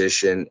receiver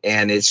position,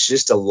 and it's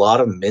just a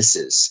lot of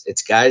misses.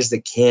 It's guys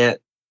that can't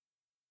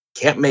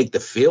make the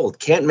field,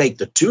 can't make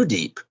the too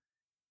deep.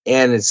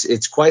 And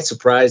it's quite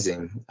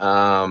surprising.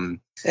 And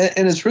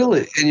it's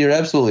really, and you're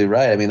absolutely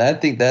right. I mean, I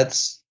think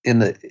that's in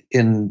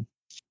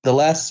the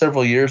last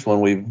several years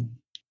when we've,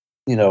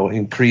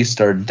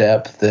 increased our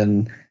depth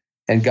and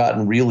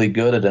gotten really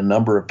good at a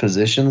number of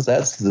positions.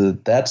 That's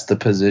the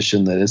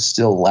position that is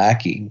still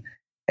lacking.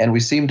 And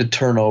we seem to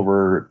turn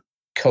over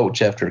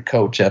coach after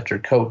coach after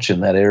coach in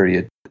that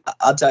area.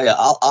 I'll tell you,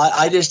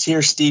 I just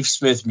hear Steve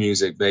Smith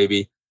music,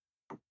 baby.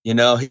 He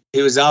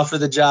was out for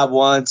the job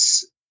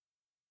once.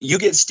 You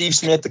get Steve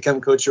Smith to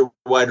come coach your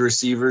wide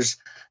receivers.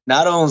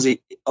 Not only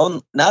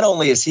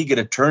is he going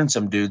to turn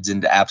some dudes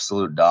into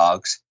absolute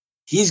dogs,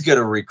 he's going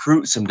to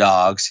recruit some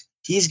dogs.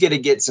 He's going to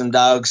get some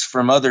dogs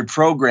from other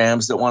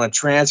programs that want to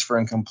transfer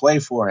and come play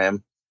for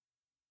him.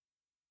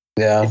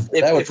 Yeah,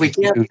 if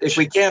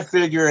we can't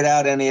figure it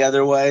out any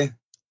other way,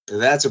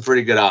 that's a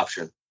pretty good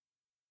option.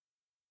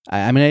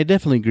 I mean, I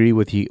definitely agree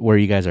with you where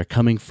you guys are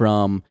coming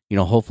from.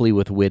 Hopefully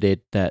with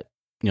Whitted that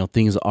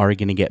things are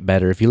going to get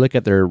better. If you look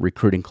at their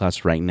recruiting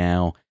class right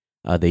now,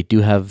 they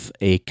do have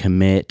a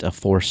commit, a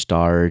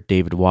 4-star,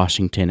 David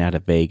Washington out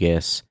of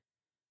Vegas.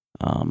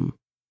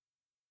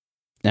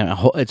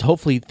 Now it's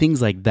hopefully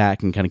things like that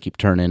can kind of keep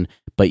turning.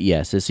 But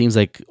yes, it seems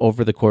like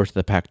over the course of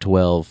the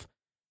Pac-12,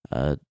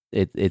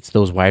 it's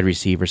those wide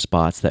receiver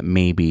spots that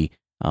maybe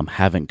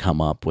haven't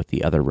come up with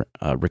the other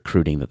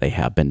recruiting that they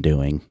have been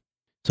doing.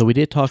 So we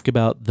did talk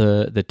about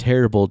the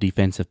terrible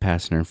defensive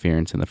pass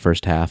interference in the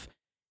first half.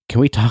 Can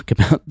we talk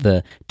about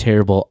the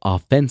terrible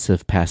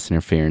offensive pass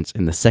interference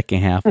in the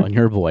second half on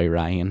your boy,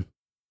 Ryan?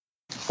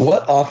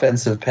 What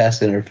offensive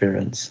pass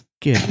interference?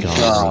 Good God.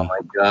 Oh, my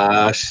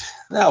gosh.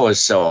 That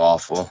was so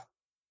awful.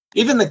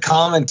 Even the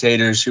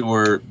commentators who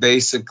were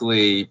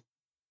basically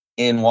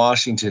in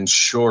Washington's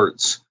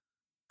shorts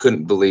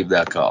couldn't believe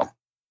that call.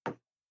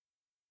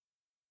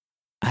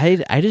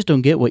 I just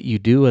don't get what you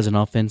do as an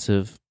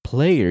offensive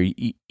player.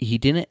 He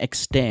didn't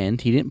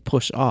extend. He didn't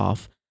push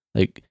off.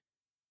 Like,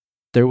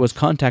 there was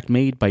contact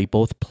made by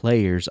both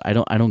players. I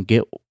don't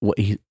get what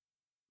he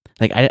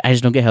like. I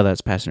just don't get how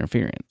that's pass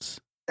interference.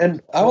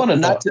 And I want to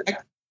know.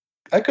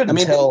 I couldn't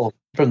tell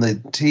from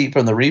the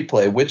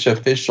replay which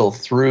official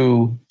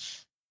threw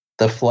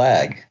the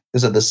flag.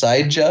 Is it the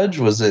side judge?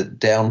 Was it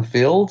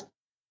downfield?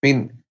 I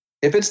mean,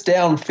 if it's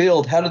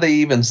downfield, how do they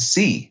even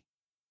see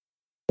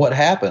what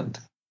happened?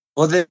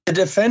 Well, the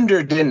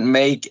defender didn't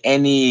make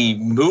any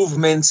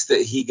movements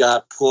that he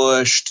got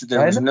pushed.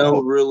 There was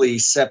no really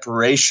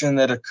separation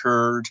that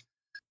occurred.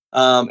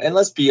 And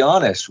let's be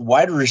honest,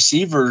 wide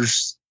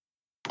receivers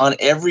on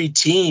every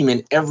team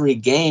in every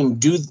game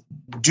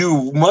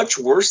do much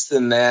worse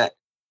than that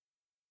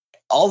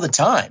all the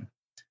time.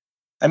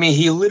 I mean,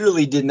 he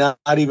literally did not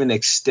even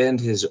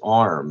extend his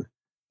arm.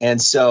 And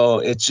so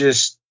it's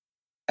just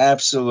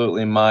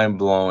absolutely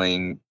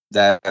mind-blowing,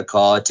 that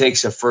call. It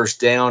takes a first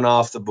down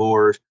off the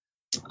board.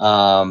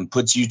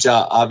 Puts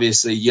Utah,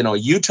 obviously,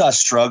 Utah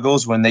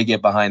struggles when they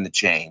get behind the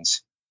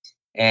chains.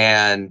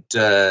 And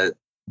that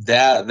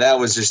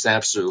was just an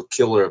absolute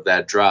killer of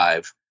that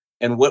drive.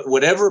 And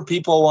whatever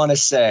people want to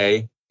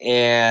say,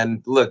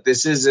 and look,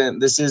 this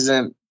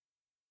isn't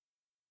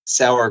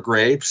sour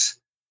grapes,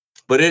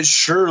 but it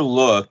sure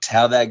looked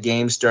how that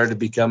game started to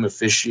become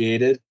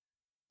officiated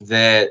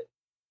that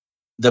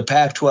the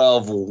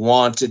Pac-12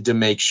 wanted to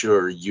make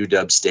sure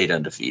UW stayed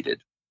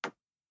undefeated.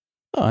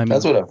 Oh, I mean,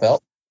 that's what it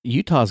felt.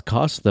 Utah's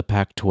cost the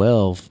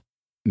Pac-12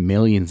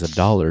 millions of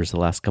dollars the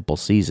last couple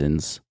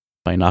seasons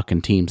by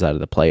knocking teams out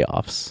of the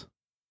playoffs.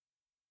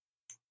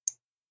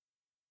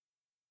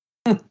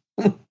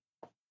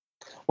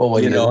 Well,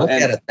 look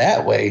at it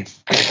that way.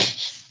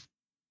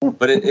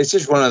 But it's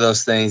just one of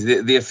those things.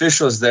 The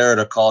officials there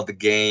to call the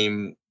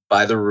game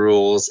by the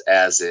rules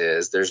as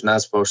is. There's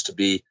not supposed to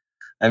be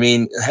I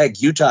mean,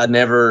 heck, Utah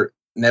never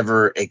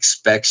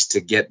expects to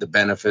get the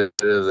benefit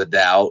of the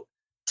doubt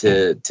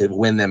to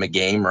win them a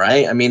game,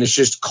 right? I mean, it's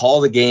just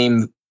call the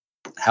game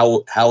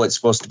how it's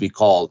supposed to be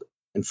called,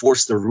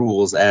 enforce the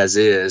rules as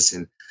is,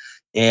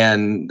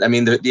 and I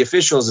mean the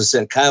officials,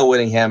 Kyle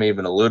Whittingham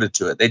even alluded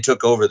to it. They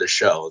took over the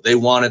show. They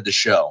wanted the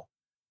show.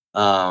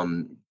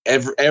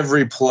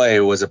 Every play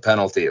was a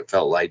penalty, it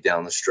felt like,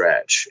 down the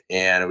stretch,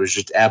 and it was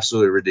just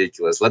absolutely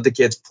ridiculous. Let the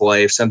kids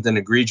play. If something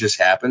egregious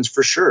happens,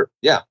 for sure,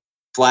 yeah,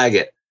 flag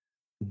it.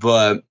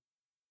 But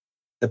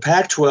the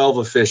Pac-12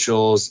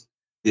 officials,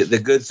 the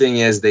good thing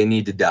is they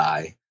need to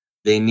die.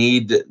 They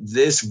need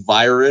this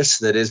virus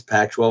that is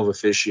Pac-12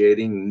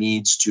 officiating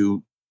needs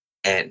to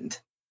end.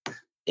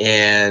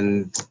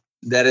 And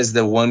that is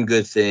the one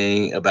good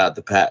thing about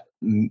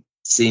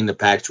seeing the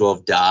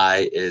Pac-12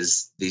 die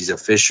is these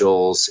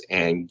officials,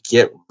 and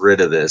get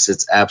rid of this.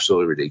 It's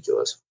absolutely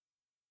ridiculous.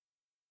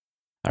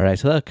 All right,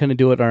 so that'll kind of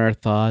do it on our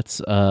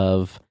thoughts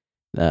of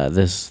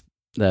the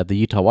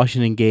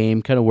Utah-Washington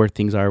game, kind of where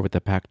things are with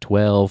the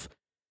Pac-12.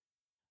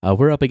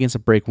 We're up against a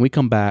break. When we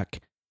come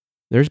back,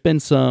 there's been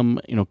some,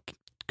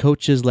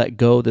 coaches let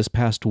go this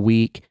past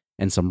week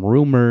and some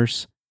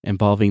rumors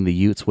involving the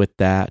Utes with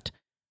that.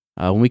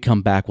 When we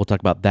come back, we'll talk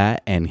about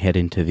that and head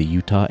into the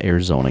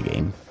Utah-Arizona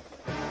game.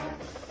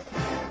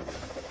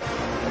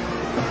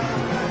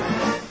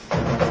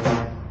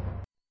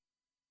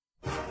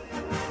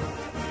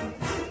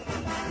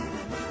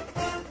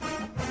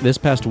 This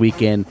past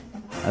weekend,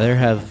 there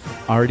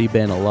have already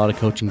been a lot of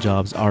coaching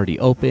jobs already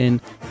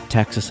open.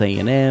 Texas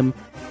A&M,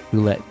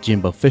 who let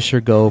Jimbo Fisher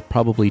go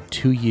probably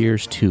 2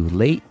 years too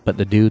late, but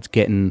the dude's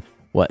getting,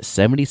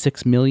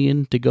 $76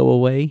 million to go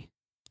away?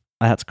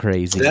 That's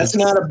crazy. That's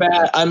not a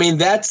bad. I mean,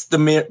 that's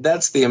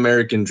the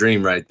American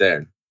dream right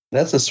there.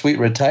 That's a sweet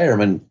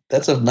retirement.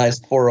 That's a nice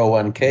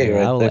 401k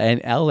right there.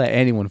 And I'll let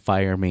anyone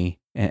fire me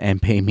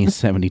and pay me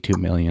 $72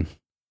 million.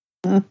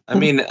 I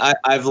mean,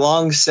 I've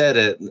long said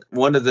it.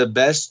 One of the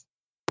best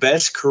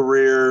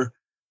career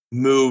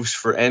moves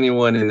for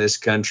anyone in this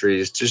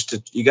country is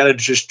you got to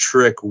just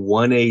trick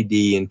one AD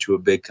into a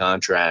big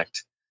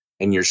contract,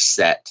 and you're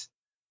set.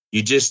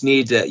 You just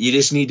need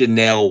to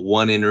nail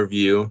one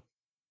interview,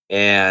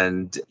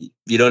 and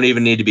you don't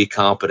even need to be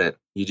competent.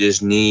 You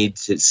just need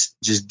to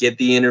just get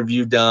the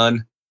interview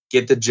done,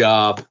 get the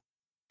job,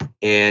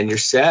 and you're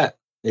set.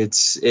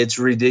 It's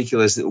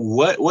ridiculous.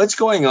 What's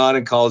going on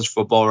in college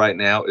football right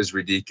now is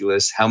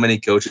ridiculous. How many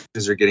coaches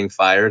are getting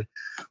fired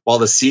while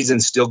the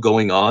season's still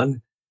going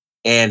on,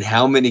 and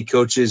how many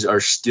coaches are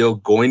still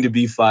going to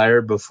be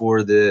fired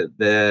before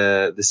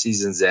the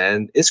season's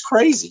end? It's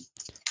crazy.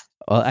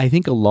 Well, I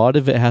think a lot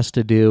of it has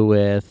to do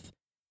with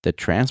the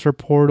transfer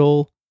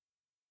portal,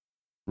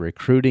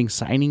 recruiting,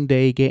 signing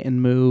day getting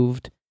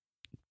moved.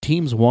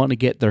 Teams want to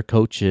get their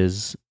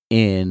coaches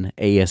in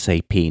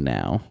ASAP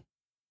now.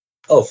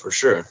 Oh, for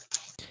sure.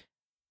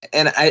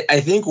 And I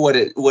think what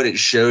it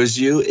shows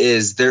you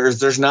is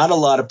there's not a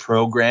lot of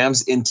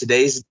programs in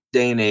today's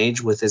day and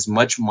age with as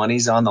much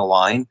money's on the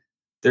line.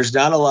 There's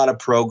not a lot of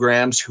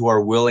programs who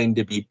are willing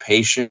to be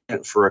patient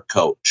for a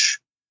coach.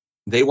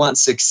 They want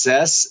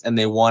success and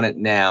they want it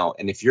now.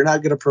 And if you're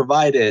not going to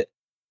provide it,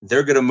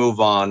 they're going to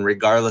move on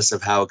regardless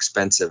of how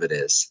expensive it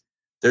is.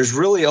 There's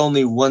really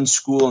only one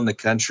school in the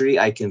country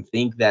I can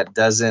think that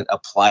doesn't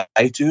apply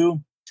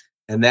to,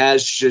 and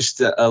that's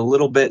just a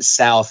little bit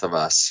south of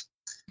us,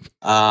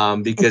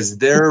 because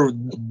they're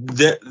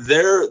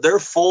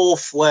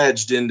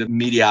full-fledged into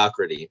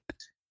mediocrity,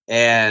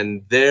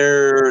 and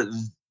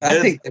I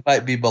think they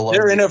might be below.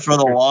 They're in it for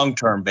the long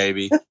term,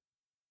 baby.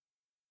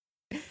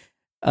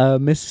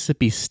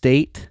 Mississippi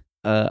State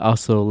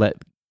also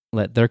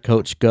let their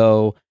coach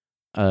go.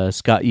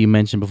 Scott, you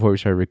mentioned before we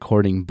started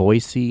recording,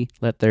 Boise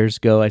let theirs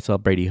go. I saw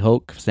Brady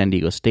Hoke, San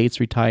Diego State's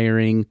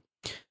retiring.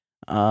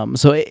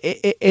 So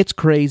it's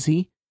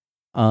crazy.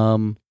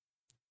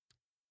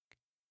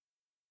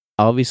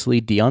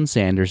 Obviously, Deion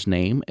Sanders'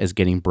 name is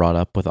getting brought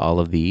up with all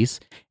of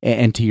these.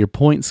 And to your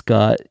point,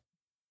 Scott,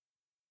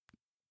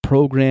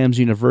 programs,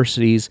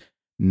 universities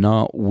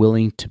not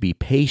willing to be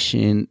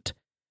patient.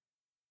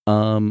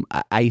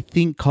 I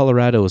think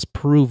Colorado has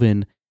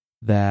proven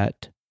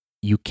that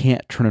you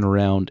can't turn it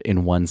around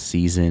in one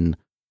season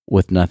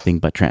with nothing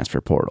but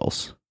transfer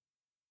portals.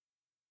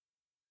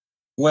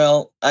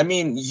 Well, I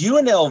mean,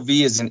 UNLV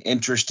is an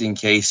interesting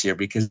case here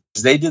because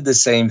they did the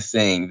same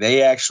thing.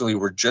 They actually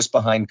were just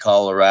behind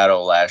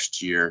Colorado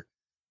last year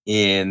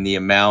in the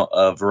amount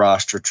of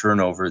roster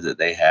turnover that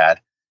they had.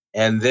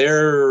 And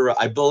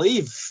I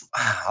believe,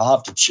 I'll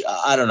have to,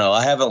 I don't know,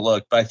 I haven't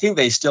looked, but I think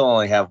they still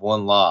only have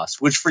one loss,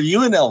 which for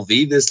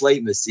UNLV this late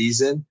in the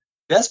season,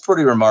 that's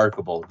pretty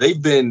remarkable.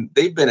 They've been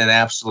an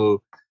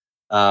absolute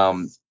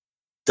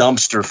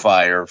dumpster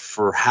fire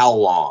for how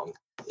long,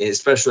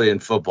 especially in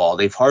football.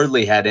 They've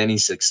hardly had any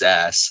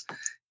success.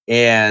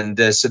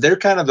 And so they're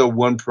kind of the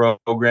one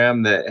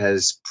program that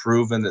has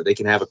proven that they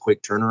can have a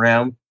quick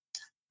turnaround.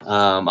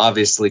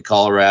 Obviously,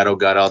 Colorado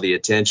got all the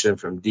attention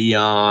from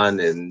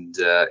Deion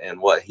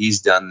and what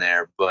he's done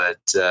there. But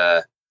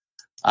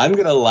I'm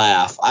going to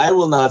laugh. I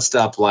will not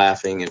stop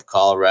laughing if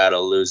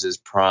Colorado loses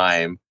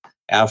Prime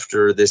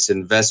after this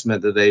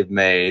investment that they've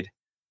made,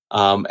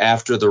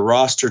 after the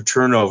roster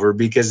turnover,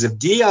 because if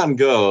Dion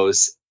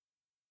goes,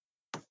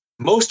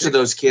 most of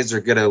those kids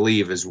are going to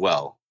leave as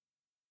well.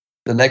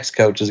 The next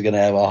coach is going to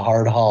have a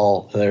hard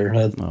haul there.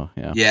 Oh,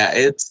 yeah.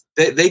 Yeah,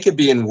 they could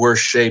be in worse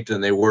shape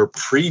than they were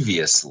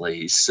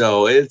previously.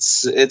 So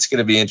it's going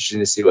to be interesting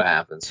to see what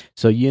happens.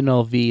 So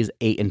UNLV is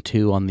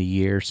 8-2 on the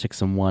year,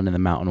 6-1 in the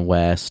Mountain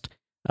West,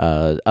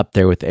 up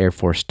there with Air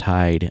Force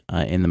tied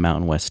in the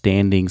Mountain West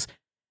standings.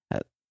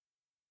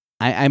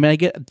 I mean,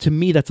 to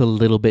me that's a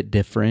little bit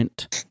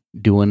different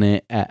doing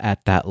it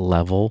at that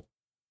level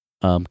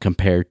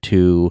compared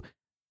to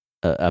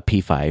a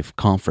P5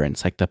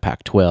 conference like the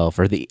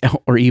Pac-12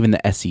 or even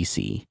the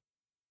SEC.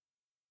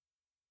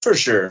 For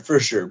sure.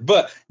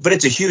 But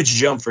it's a huge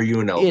jump for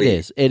UNLV.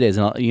 It is.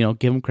 And I'll,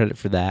 give them credit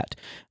for that.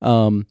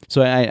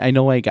 So I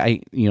know,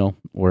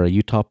 we're a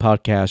Utah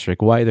podcast.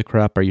 Like, why the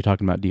crap are you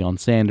talking about Deion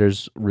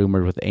Sanders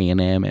rumored with A&M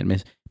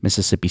and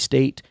Mississippi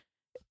State?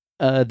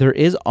 There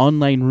is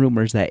online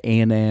rumors that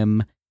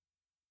A&M,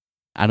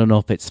 I don't know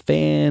if it's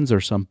fans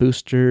or some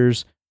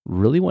boosters,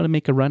 really want to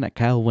make a run at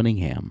Kyle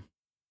Whittingham.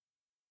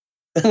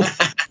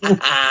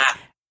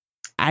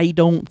 I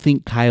don't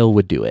think Kyle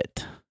would do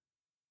it.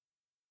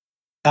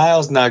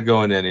 Kyle's not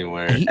going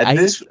anywhere.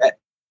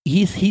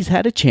 He's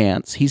had a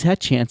chance. He's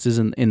had chances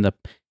in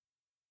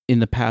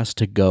the past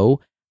to go.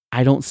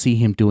 I don't see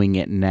him doing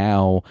it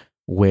now,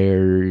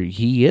 where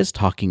he is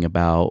talking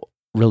about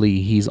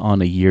really he's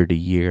on a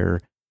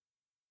year-to-year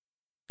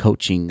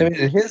coaching. I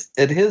mean,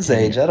 at his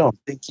age, I don't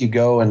think you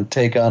go and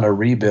take on a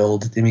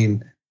rebuild. I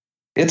mean,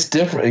 it's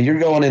different. You're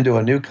going into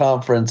a new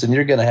conference, and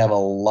you're going to have a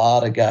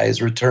lot of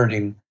guys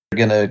returning.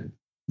 They're going to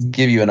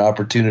give you an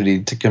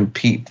opportunity to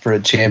compete for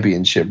a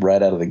championship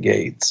right out of the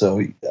gate.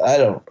 So I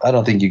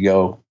don't think you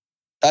go.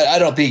 I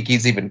don't think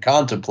he's even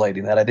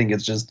contemplating that. I think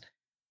it's just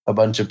a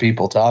bunch of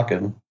people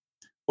talking.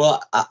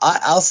 Well,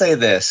 I'll say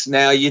this.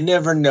 Now, you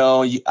never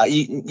know.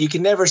 You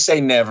can never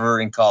say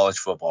never in college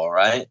football,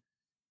 right?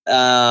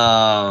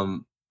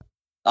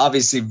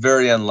 Obviously,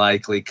 very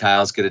unlikely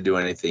Kyle's going to do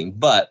anything.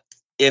 But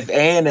if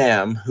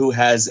A&M, who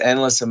has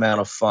endless amount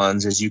of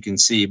funds, as you can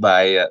see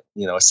by a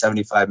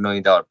 $75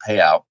 million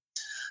payout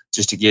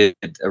just to get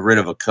rid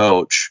of a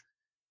coach,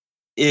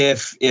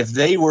 if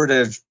they were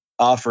to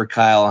offer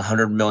Kyle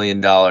 $100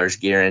 million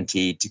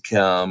guaranteed to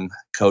come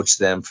coach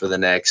them for the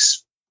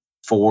next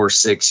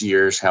 4-6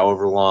 years,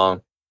 however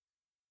long,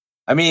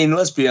 I mean,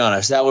 let's be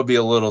honest, that would be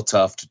a little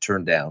tough to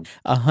turn down.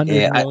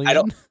 $100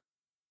 million?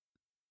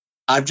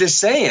 I'm just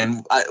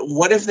saying,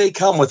 what if they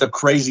come with a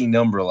crazy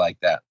number like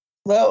that?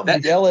 Well,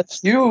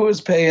 LSU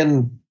is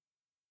paying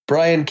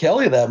Brian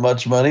Kelly that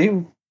much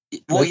money.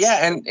 Well,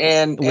 yeah,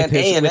 and with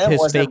A&M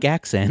his fake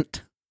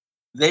accent.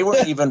 They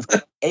weren't even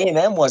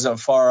A&M wasn't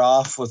far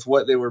off with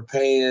what they were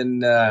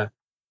paying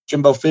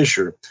Jimbo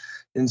Fisher,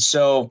 and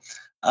so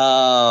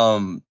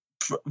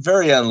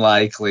very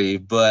unlikely.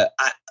 But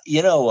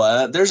you know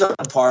what? There's a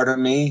part of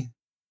me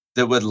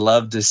that would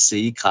love to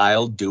see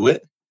Kyle do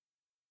it,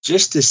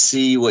 just to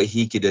see what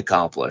he could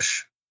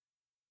accomplish.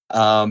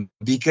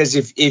 Because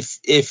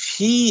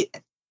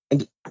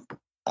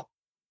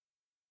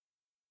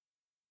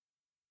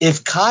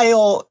if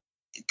Kyle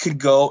could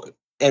go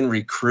and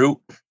recruit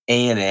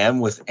A&M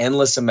with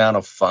endless amount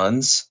of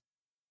funds,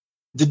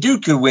 the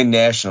dude could win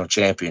national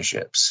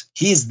championships.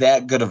 He's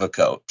that good of a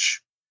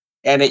coach.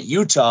 And at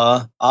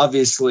Utah,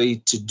 obviously,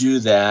 to do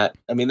that,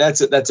 I mean,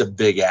 that's a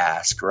big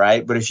ask,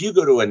 right? But if you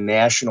go to a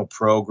national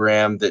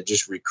program that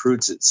just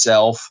recruits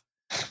itself,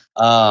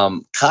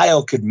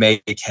 Kyle could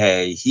make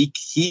hay. He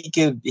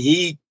could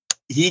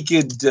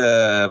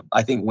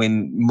I think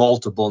win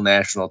multiple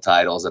national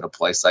titles at a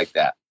place like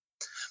that.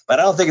 But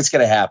I don't think it's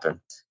going to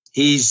happen.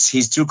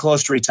 He's too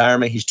close to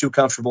retirement. He's too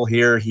comfortable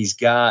here. He's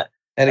making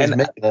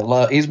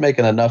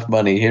enough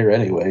money here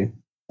anyway.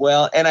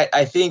 Well, and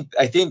I think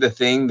the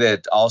thing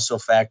that also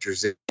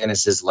factors in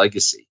is his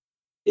legacy.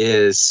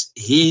 Is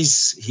he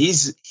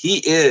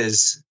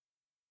is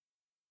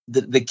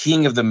the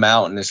king of the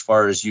mountain as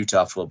far as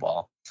Utah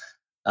football.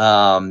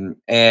 And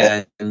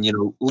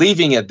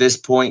leaving at this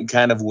point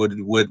kind of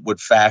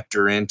would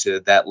factor into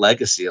that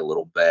legacy a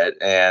little bit.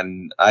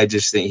 And I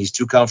just think he's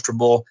too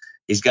comfortable.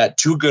 He's got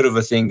too good of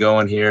a thing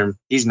going here.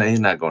 He's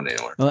not going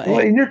anywhere. Well,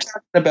 and you're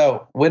talking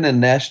about winning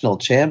national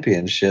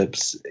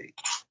championships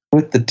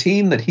with the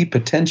team that he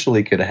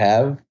potentially could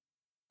have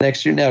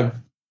next year. Now,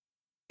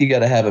 you got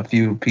to have a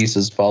few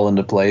pieces fall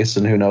into place,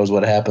 and who knows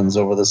what happens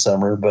over the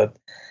summer. But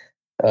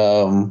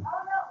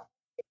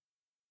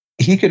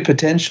he could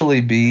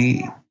potentially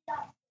be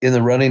in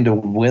the running to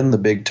win the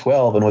Big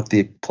 12, and with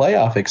the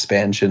playoff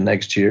expansion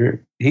next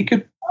year, he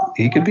could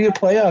be a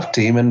playoff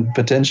team and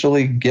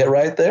potentially get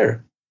right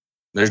there.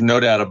 There's no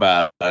doubt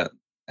about it.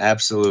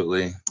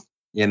 Absolutely.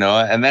 And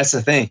that's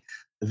the thing.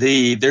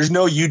 There's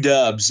no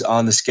UWs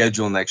on the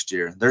schedule next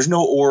year. There's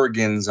no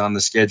Oregons on the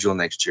schedule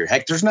next year.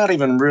 Heck, there's not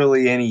even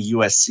really any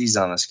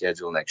USCs on the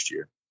schedule next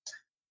year.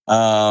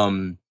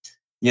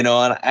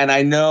 and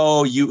I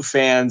know Ute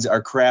fans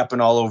are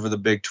crapping all over the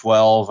Big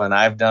 12, and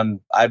I've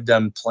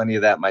done plenty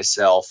of that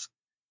myself.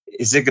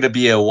 Is it going to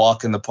be a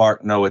walk in the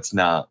park? No, it's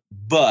not.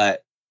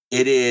 But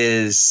it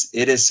is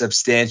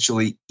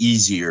substantially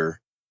easier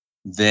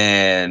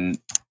than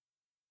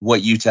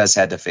what Utah's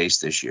had to face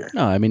this year.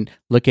 No, I mean,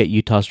 look at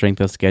Utah's strength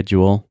of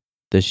schedule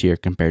this year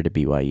compared to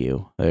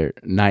BYU. They're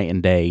night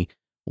and day.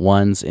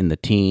 One's in the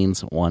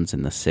teens, one's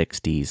in the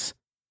 60s.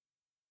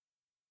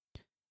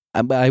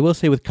 But I will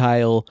say with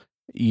Kyle,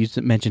 you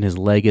mentioned his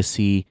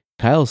legacy.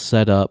 Kyle's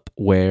set up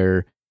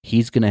where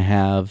he's going to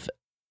have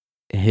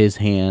his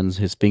hands,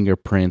 his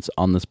fingerprints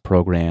on this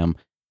program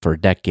for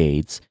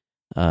decades.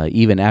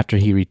 Even after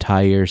he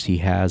retires, he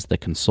has the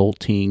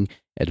consulting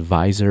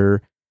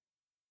advisor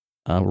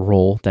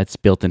role that's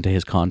built into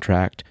his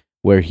contract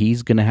where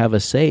he's going to have a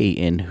say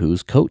in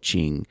who's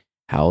coaching,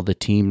 how the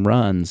team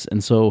runs.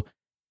 And so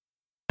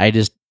I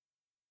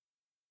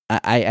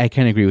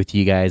kind of agree with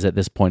you guys at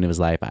this point of his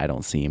life. I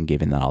don't see him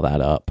giving all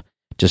that up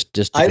just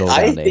to go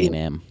down to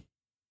A&M.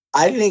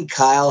 I think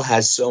Kyle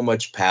has so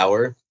much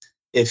power.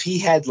 If he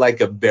had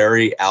like a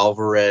Barry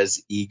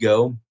Alvarez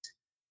ego,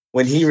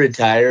 when he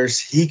retires,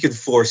 he could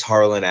force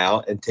Harlan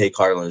out and take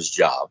Harlan's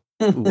job.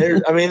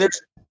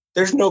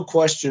 There's no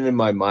question in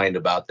my mind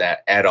about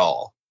that at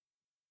all.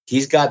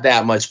 He's got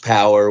that much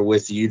power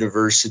with the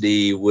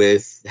university,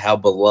 with how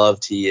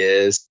beloved he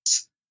is.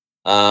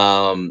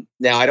 Now,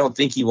 I don't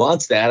think he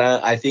wants that.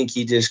 I think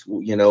he just,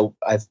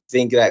 I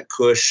think that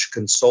Cush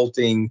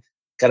consulting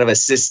kind of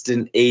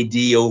assistant AD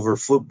over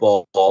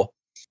football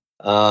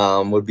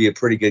would be a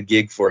pretty good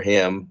gig for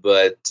him.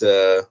 But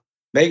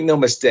make no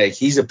mistake,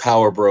 he's a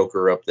power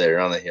broker up there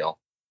on the Hill.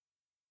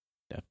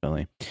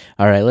 Definitely.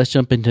 All right, let's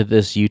jump into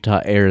this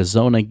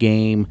Utah-Arizona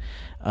game.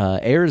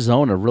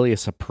 Arizona really a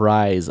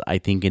surprise, I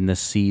think, in this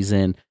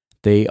season.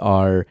 They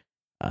are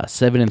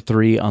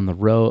 7-3 on the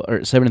road, or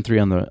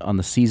 7-3 on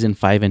the season,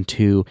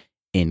 5-2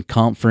 in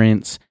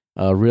conference.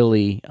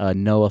 Really,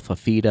 Noah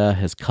Fafita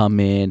has come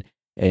in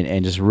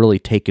and just really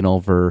taken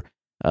over.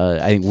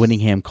 I think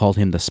Whittingham called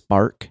him the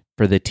spark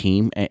for the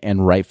team,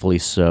 and rightfully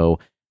so.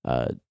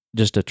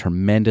 Just a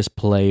tremendous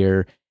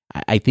player.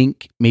 I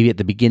think maybe at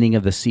the beginning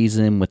of the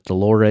season with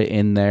Delora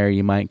in there,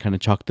 you might kind of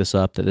chalk this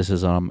up that this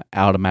is an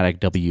automatic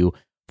W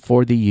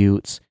for the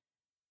Utes.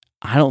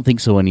 I don't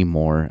think so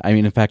anymore. I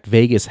mean, in fact,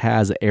 Vegas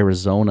has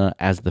Arizona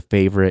as the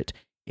favorite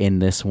in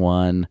this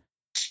one.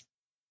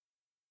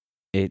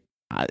 It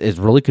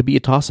really could be a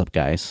toss-up,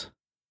 guys.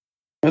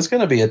 It's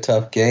going to be a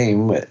tough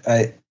game.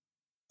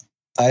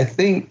 I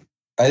think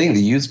the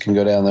Utes can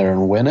go down there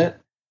and win it,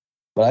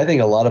 but I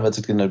think a lot of it's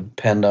going to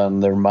depend on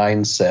their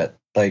mindset.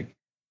 Like,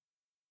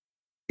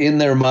 in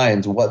their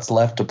minds, what's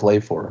left to play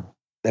for.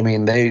 I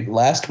mean,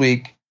 last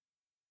week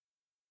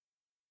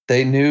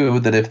they knew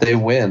that if they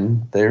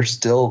win, there's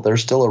still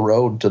a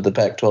road to the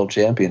Pac-12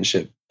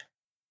 championship.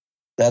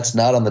 That's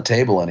not on the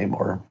table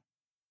anymore.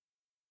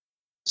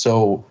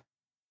 So,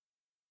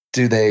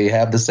 do they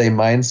have the same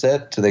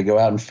mindset? Do they go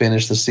out and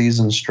finish the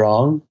season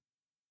strong,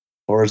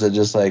 or is it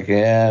just like,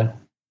 yeah?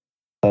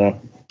 I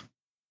don't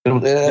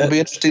know. It'll be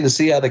interesting to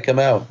see how they come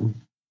out.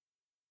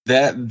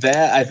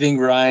 That I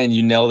think, Ryan,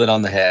 you nailed it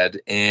on the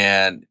head.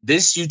 And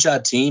this Utah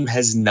team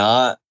has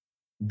not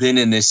been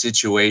in this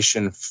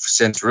situation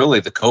since really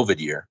the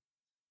COVID year.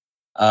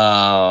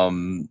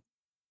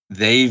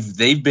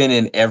 They've been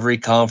in every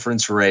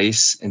conference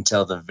race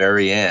until the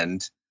very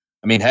end.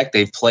 I mean, heck,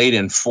 they've played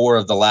in 4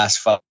 of the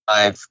last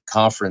 5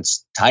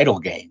 conference title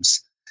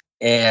games.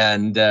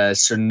 And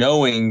so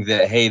knowing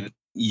that, hey,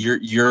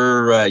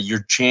 your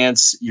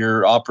chance,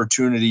 your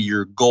opportunity,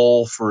 your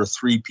goal for a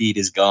three-peat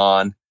is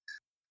gone.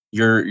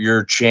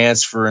 Your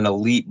chance for an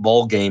elite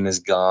bowl game is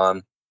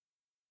gone.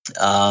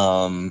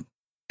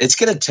 It's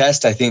going to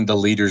test, I think, the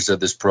leaders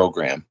of this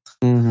program.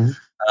 Mm-hmm.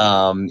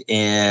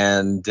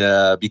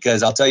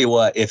 Because I'll tell you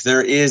what, if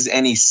there is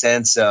any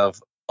sense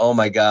of, oh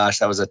my gosh,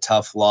 that was a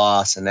tough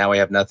loss and now we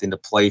have nothing to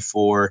play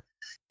for,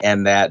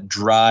 and that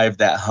drive,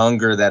 that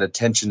hunger, that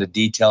attention to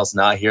details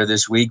not here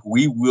this week,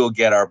 we will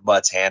get our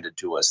butts handed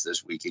to us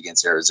this week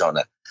against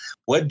Arizona.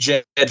 What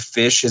Jed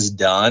Fish has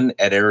done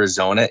at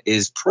Arizona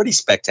is pretty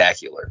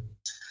spectacular.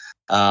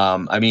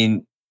 I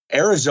mean,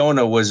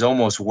 Arizona was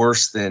almost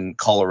worse than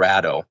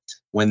Colorado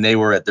when they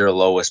were at their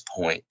lowest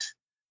point.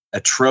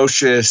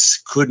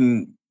 Atrocious,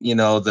 couldn't,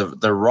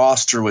 the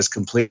roster was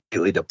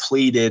completely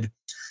depleted.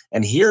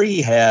 And here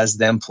he has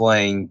them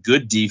playing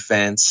good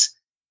defense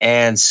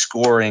and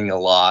scoring a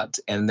lot,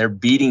 and they're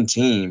beating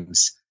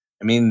teams.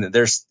 I mean,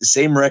 they're the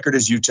same record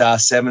as Utah,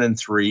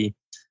 7-3.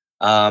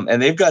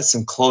 And they've got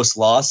some close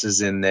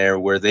losses in there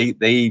where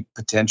they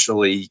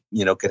potentially,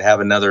 could have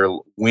another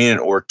win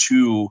or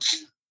 2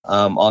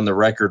 on the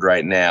record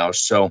right now.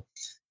 So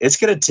it's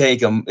going to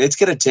take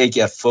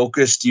a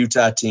focused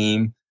Utah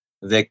team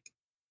that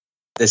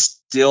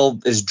still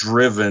is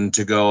driven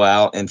to go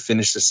out and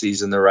finish the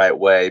season the right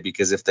way,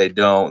 because if they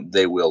don't,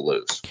 they will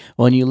lose.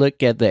 Well, when you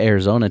look at the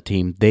Arizona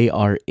team, they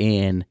are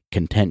in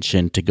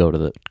contention to go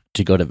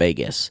to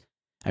Vegas.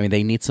 I mean,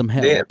 they need some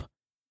help.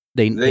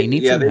 They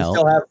need some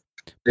help.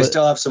 They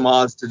still have some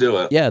odds to do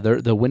it. Yeah,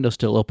 the window's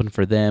still open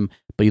for them.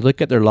 But you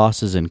look at their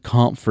losses in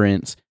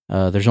conference,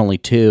 there's only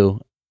two.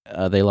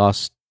 They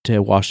lost to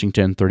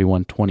Washington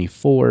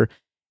 31-24,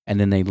 and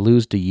then they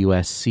lose to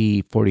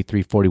USC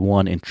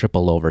 43-41 in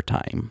triple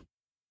overtime.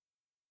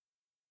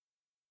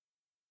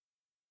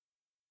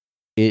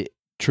 It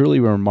truly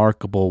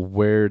remarkable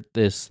where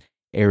this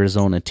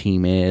Arizona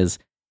team is,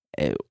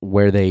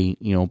 where they,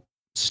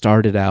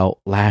 started out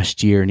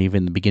last year and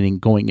even the beginning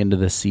going into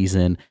the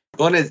season.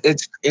 Well,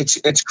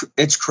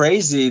 it's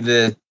crazy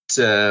that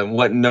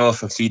what Noah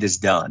Fifita's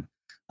done.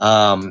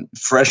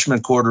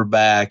 Freshman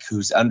quarterback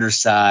who's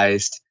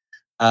undersized,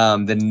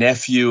 the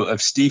nephew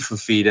of Steve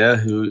Fifita,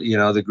 who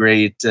the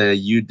great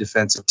Ute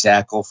defensive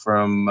tackle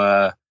from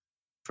the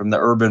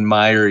Urban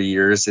Meyer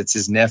years. It's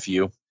his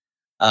nephew,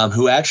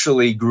 who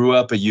actually grew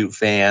up a Ute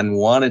fan,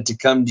 wanted to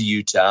come to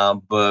Utah,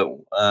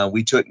 but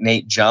we took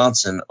Nate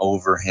Johnson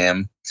over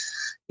him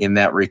in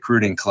that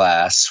recruiting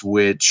class,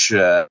 which...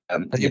 Are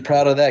you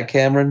proud of that,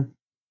 Cameron?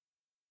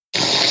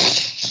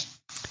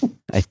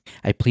 I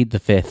plead the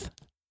fifth.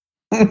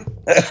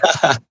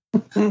 I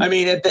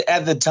mean,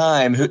 at the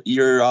time,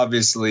 you're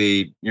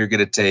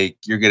gonna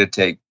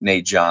take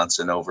Nate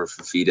Johnson over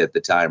Fifita at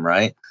the time,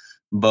 right?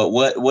 But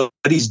what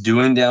he's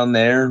doing down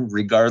there,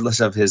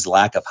 regardless of his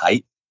lack of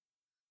height,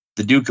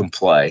 the dude can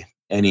play,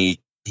 and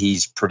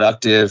he's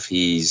productive,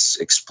 he's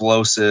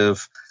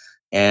explosive.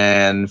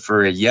 And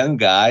for a young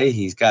guy,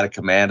 he's got a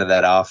command of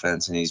that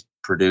offense, and he's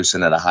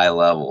producing at a high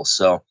level.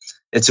 So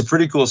it's a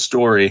pretty cool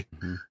story.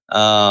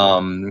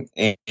 I mean,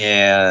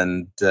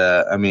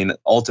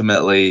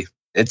 ultimately,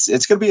 it's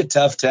going to be a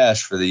tough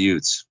test for the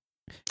Utes.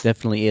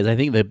 Definitely is. I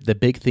think the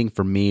big thing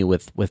for me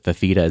with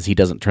Fifita is he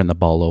doesn't turn the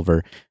ball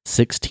over.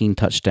 16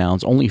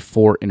 touchdowns, only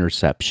 4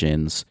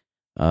 interceptions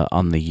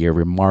on the year.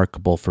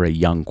 Remarkable for a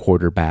young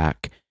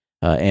quarterback.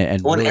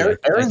 Really,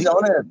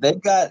 Arizona,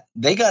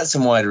 they got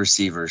some wide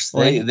receivers.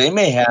 They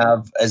may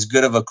have as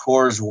good of a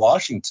core as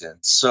Washington.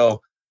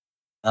 So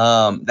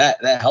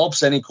that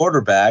helps any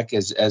quarterback,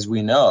 as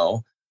we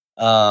know.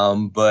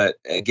 But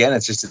again,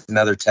 it's just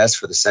another test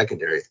for the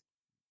secondary.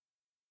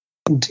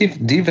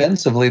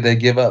 Defensively, they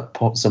give up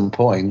some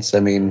points.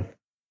 I mean,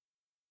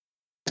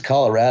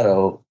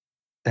 Colorado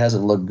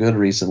hasn't looked good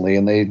recently,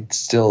 and they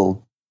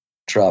still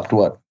dropped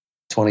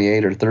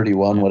 28 or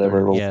 31,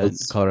 whatever it was. Yeah,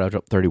 Colorado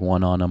dropped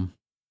 31 on them.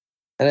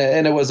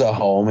 And it was a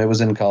home. It was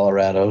in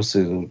Colorado,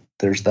 so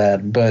there's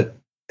that. But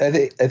I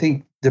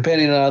think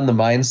depending on the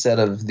mindset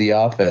of the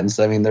offense,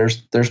 I mean,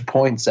 there's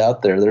points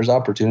out there. There's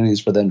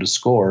opportunities for them to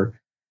score.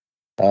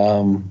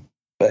 But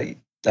I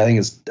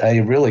think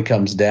it really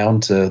comes down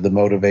to the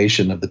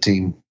motivation of the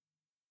team.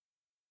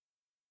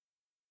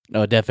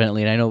 No,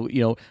 definitely. And I know,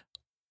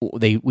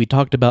 we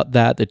talked about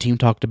that. The team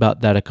talked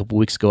about that a couple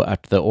weeks ago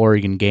after the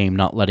Oregon game,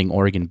 not letting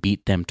Oregon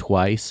beat them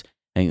twice.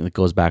 I think it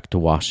goes back to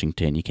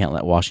Washington. You can't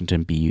let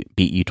Washington beat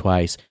you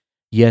twice.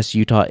 Yes,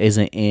 Utah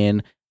isn't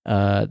in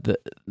the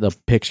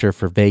picture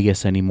for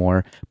Vegas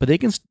anymore, but they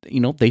can,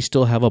 they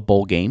still have a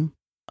bowl game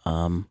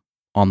on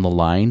the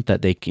line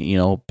that they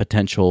can,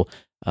 potential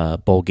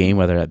bowl game,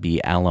 whether that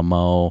be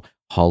Alamo,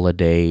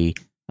 Holiday,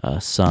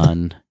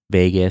 Sun,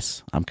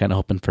 Vegas. I'm kind of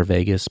hoping for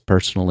Vegas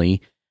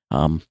personally.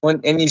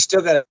 And you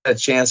still got a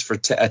chance for a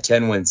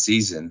 10-win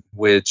season,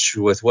 which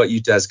with what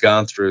Utah's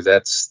gone through,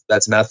 that's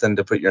nothing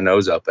to put your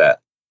nose up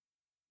at.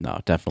 No,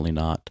 definitely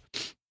not.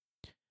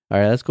 All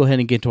right, let's go ahead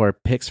and get to our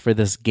picks for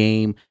this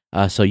game.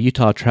 So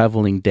Utah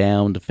traveling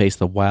down to face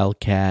the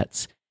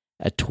Wildcats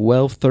at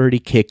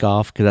 12:30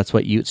 kickoff, because that's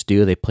what Utes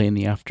do. They play in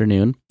the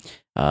afternoon.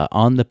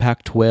 On the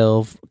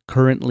Pac-12,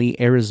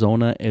 currently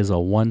Arizona is a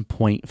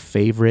 1-point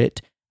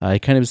favorite. I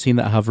kind of seen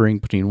that hovering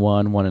between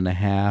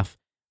 1.5.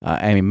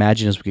 I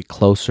imagine as we get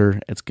closer,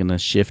 it's going to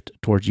shift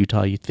towards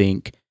Utah, you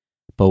think.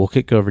 But we'll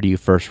kick over to you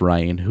first,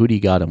 Ryan. Who do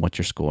you got and what's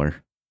your score?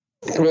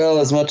 Well,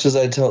 as much as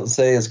I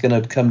say it's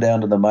going to come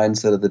down to the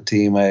mindset of the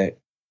team, I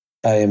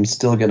am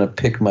still going to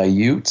pick my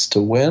Utes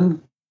to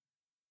win.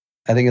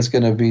 I think it's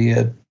going to be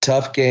a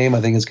tough game.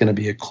 I think it's going to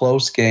be a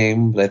close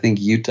game, but I think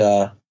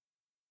Utah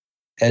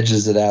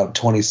edges it out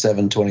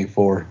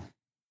 27-24.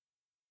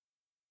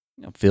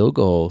 Field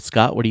goal.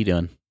 Scott, what are you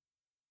doing?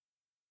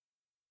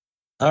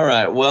 All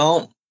right.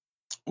 Well,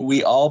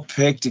 we all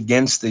picked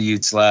against the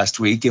Utes last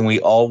week, and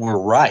we all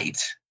were right.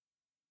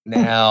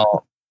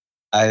 Now,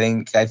 I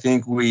think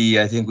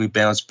we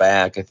bounced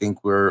back. I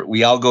think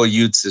we all go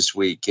Utes this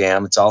week,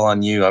 Cam. It's all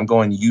on you. I'm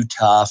going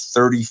Utah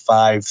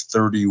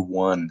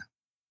 35-31.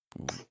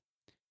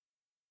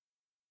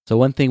 So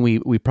one thing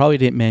we probably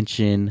didn't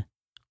mention,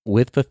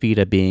 with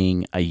Fifita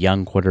being a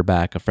young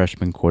quarterback, a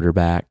freshman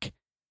quarterback,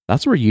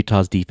 that's where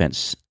Utah's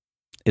defense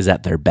is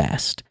at their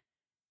best.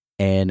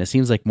 And it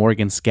seems like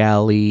Morgan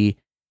Scalley,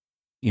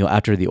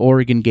 after the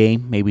Oregon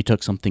game, maybe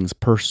took some things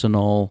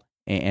personal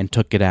and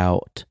took it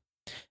out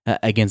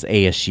against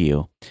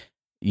ASU.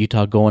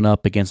 Utah going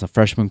up against a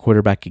freshman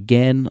quarterback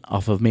again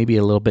off of maybe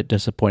a little bit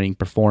disappointing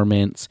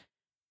performance.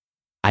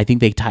 I think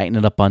they tighten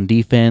it up on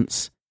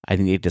defense. I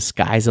think they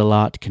disguise a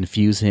lot,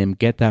 confuse him,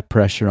 get that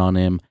pressure on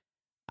him.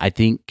 I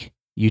think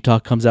Utah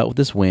comes out with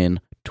this win,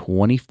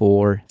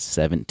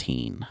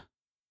 24-17.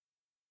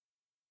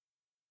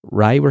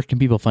 Rye, where can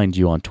people find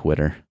you on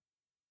Twitter?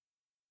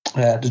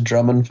 At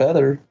Drum and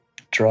Feather.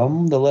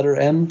 Drum, the letter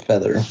N,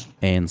 Feather.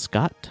 And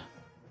Scott?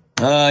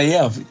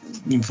 Yeah,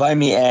 you can find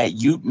me at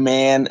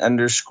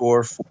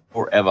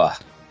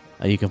UteMan_forever.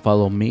 You can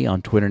follow me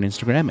on Twitter and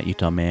Instagram at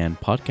Utah Man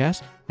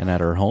Podcast, and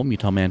at our home,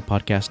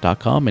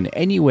 UtahManPodcast.com. And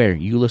anywhere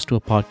you listen to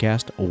a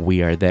podcast,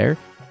 we are there.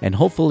 And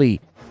hopefully,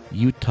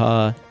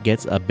 Utah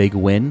gets a big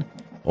win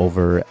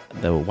over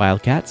the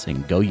Wildcats,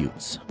 and go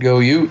Utes. Go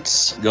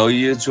Utes. Go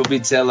Utes,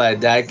 Ubitela,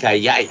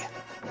 Daikayai.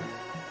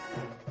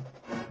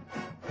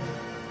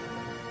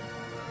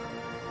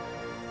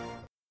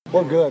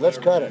 We're good. Let's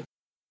cut it.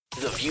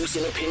 The views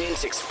and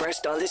opinions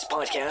expressed on this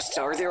podcast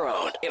are their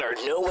own and are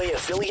no way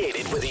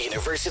affiliated with the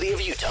University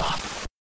of Utah.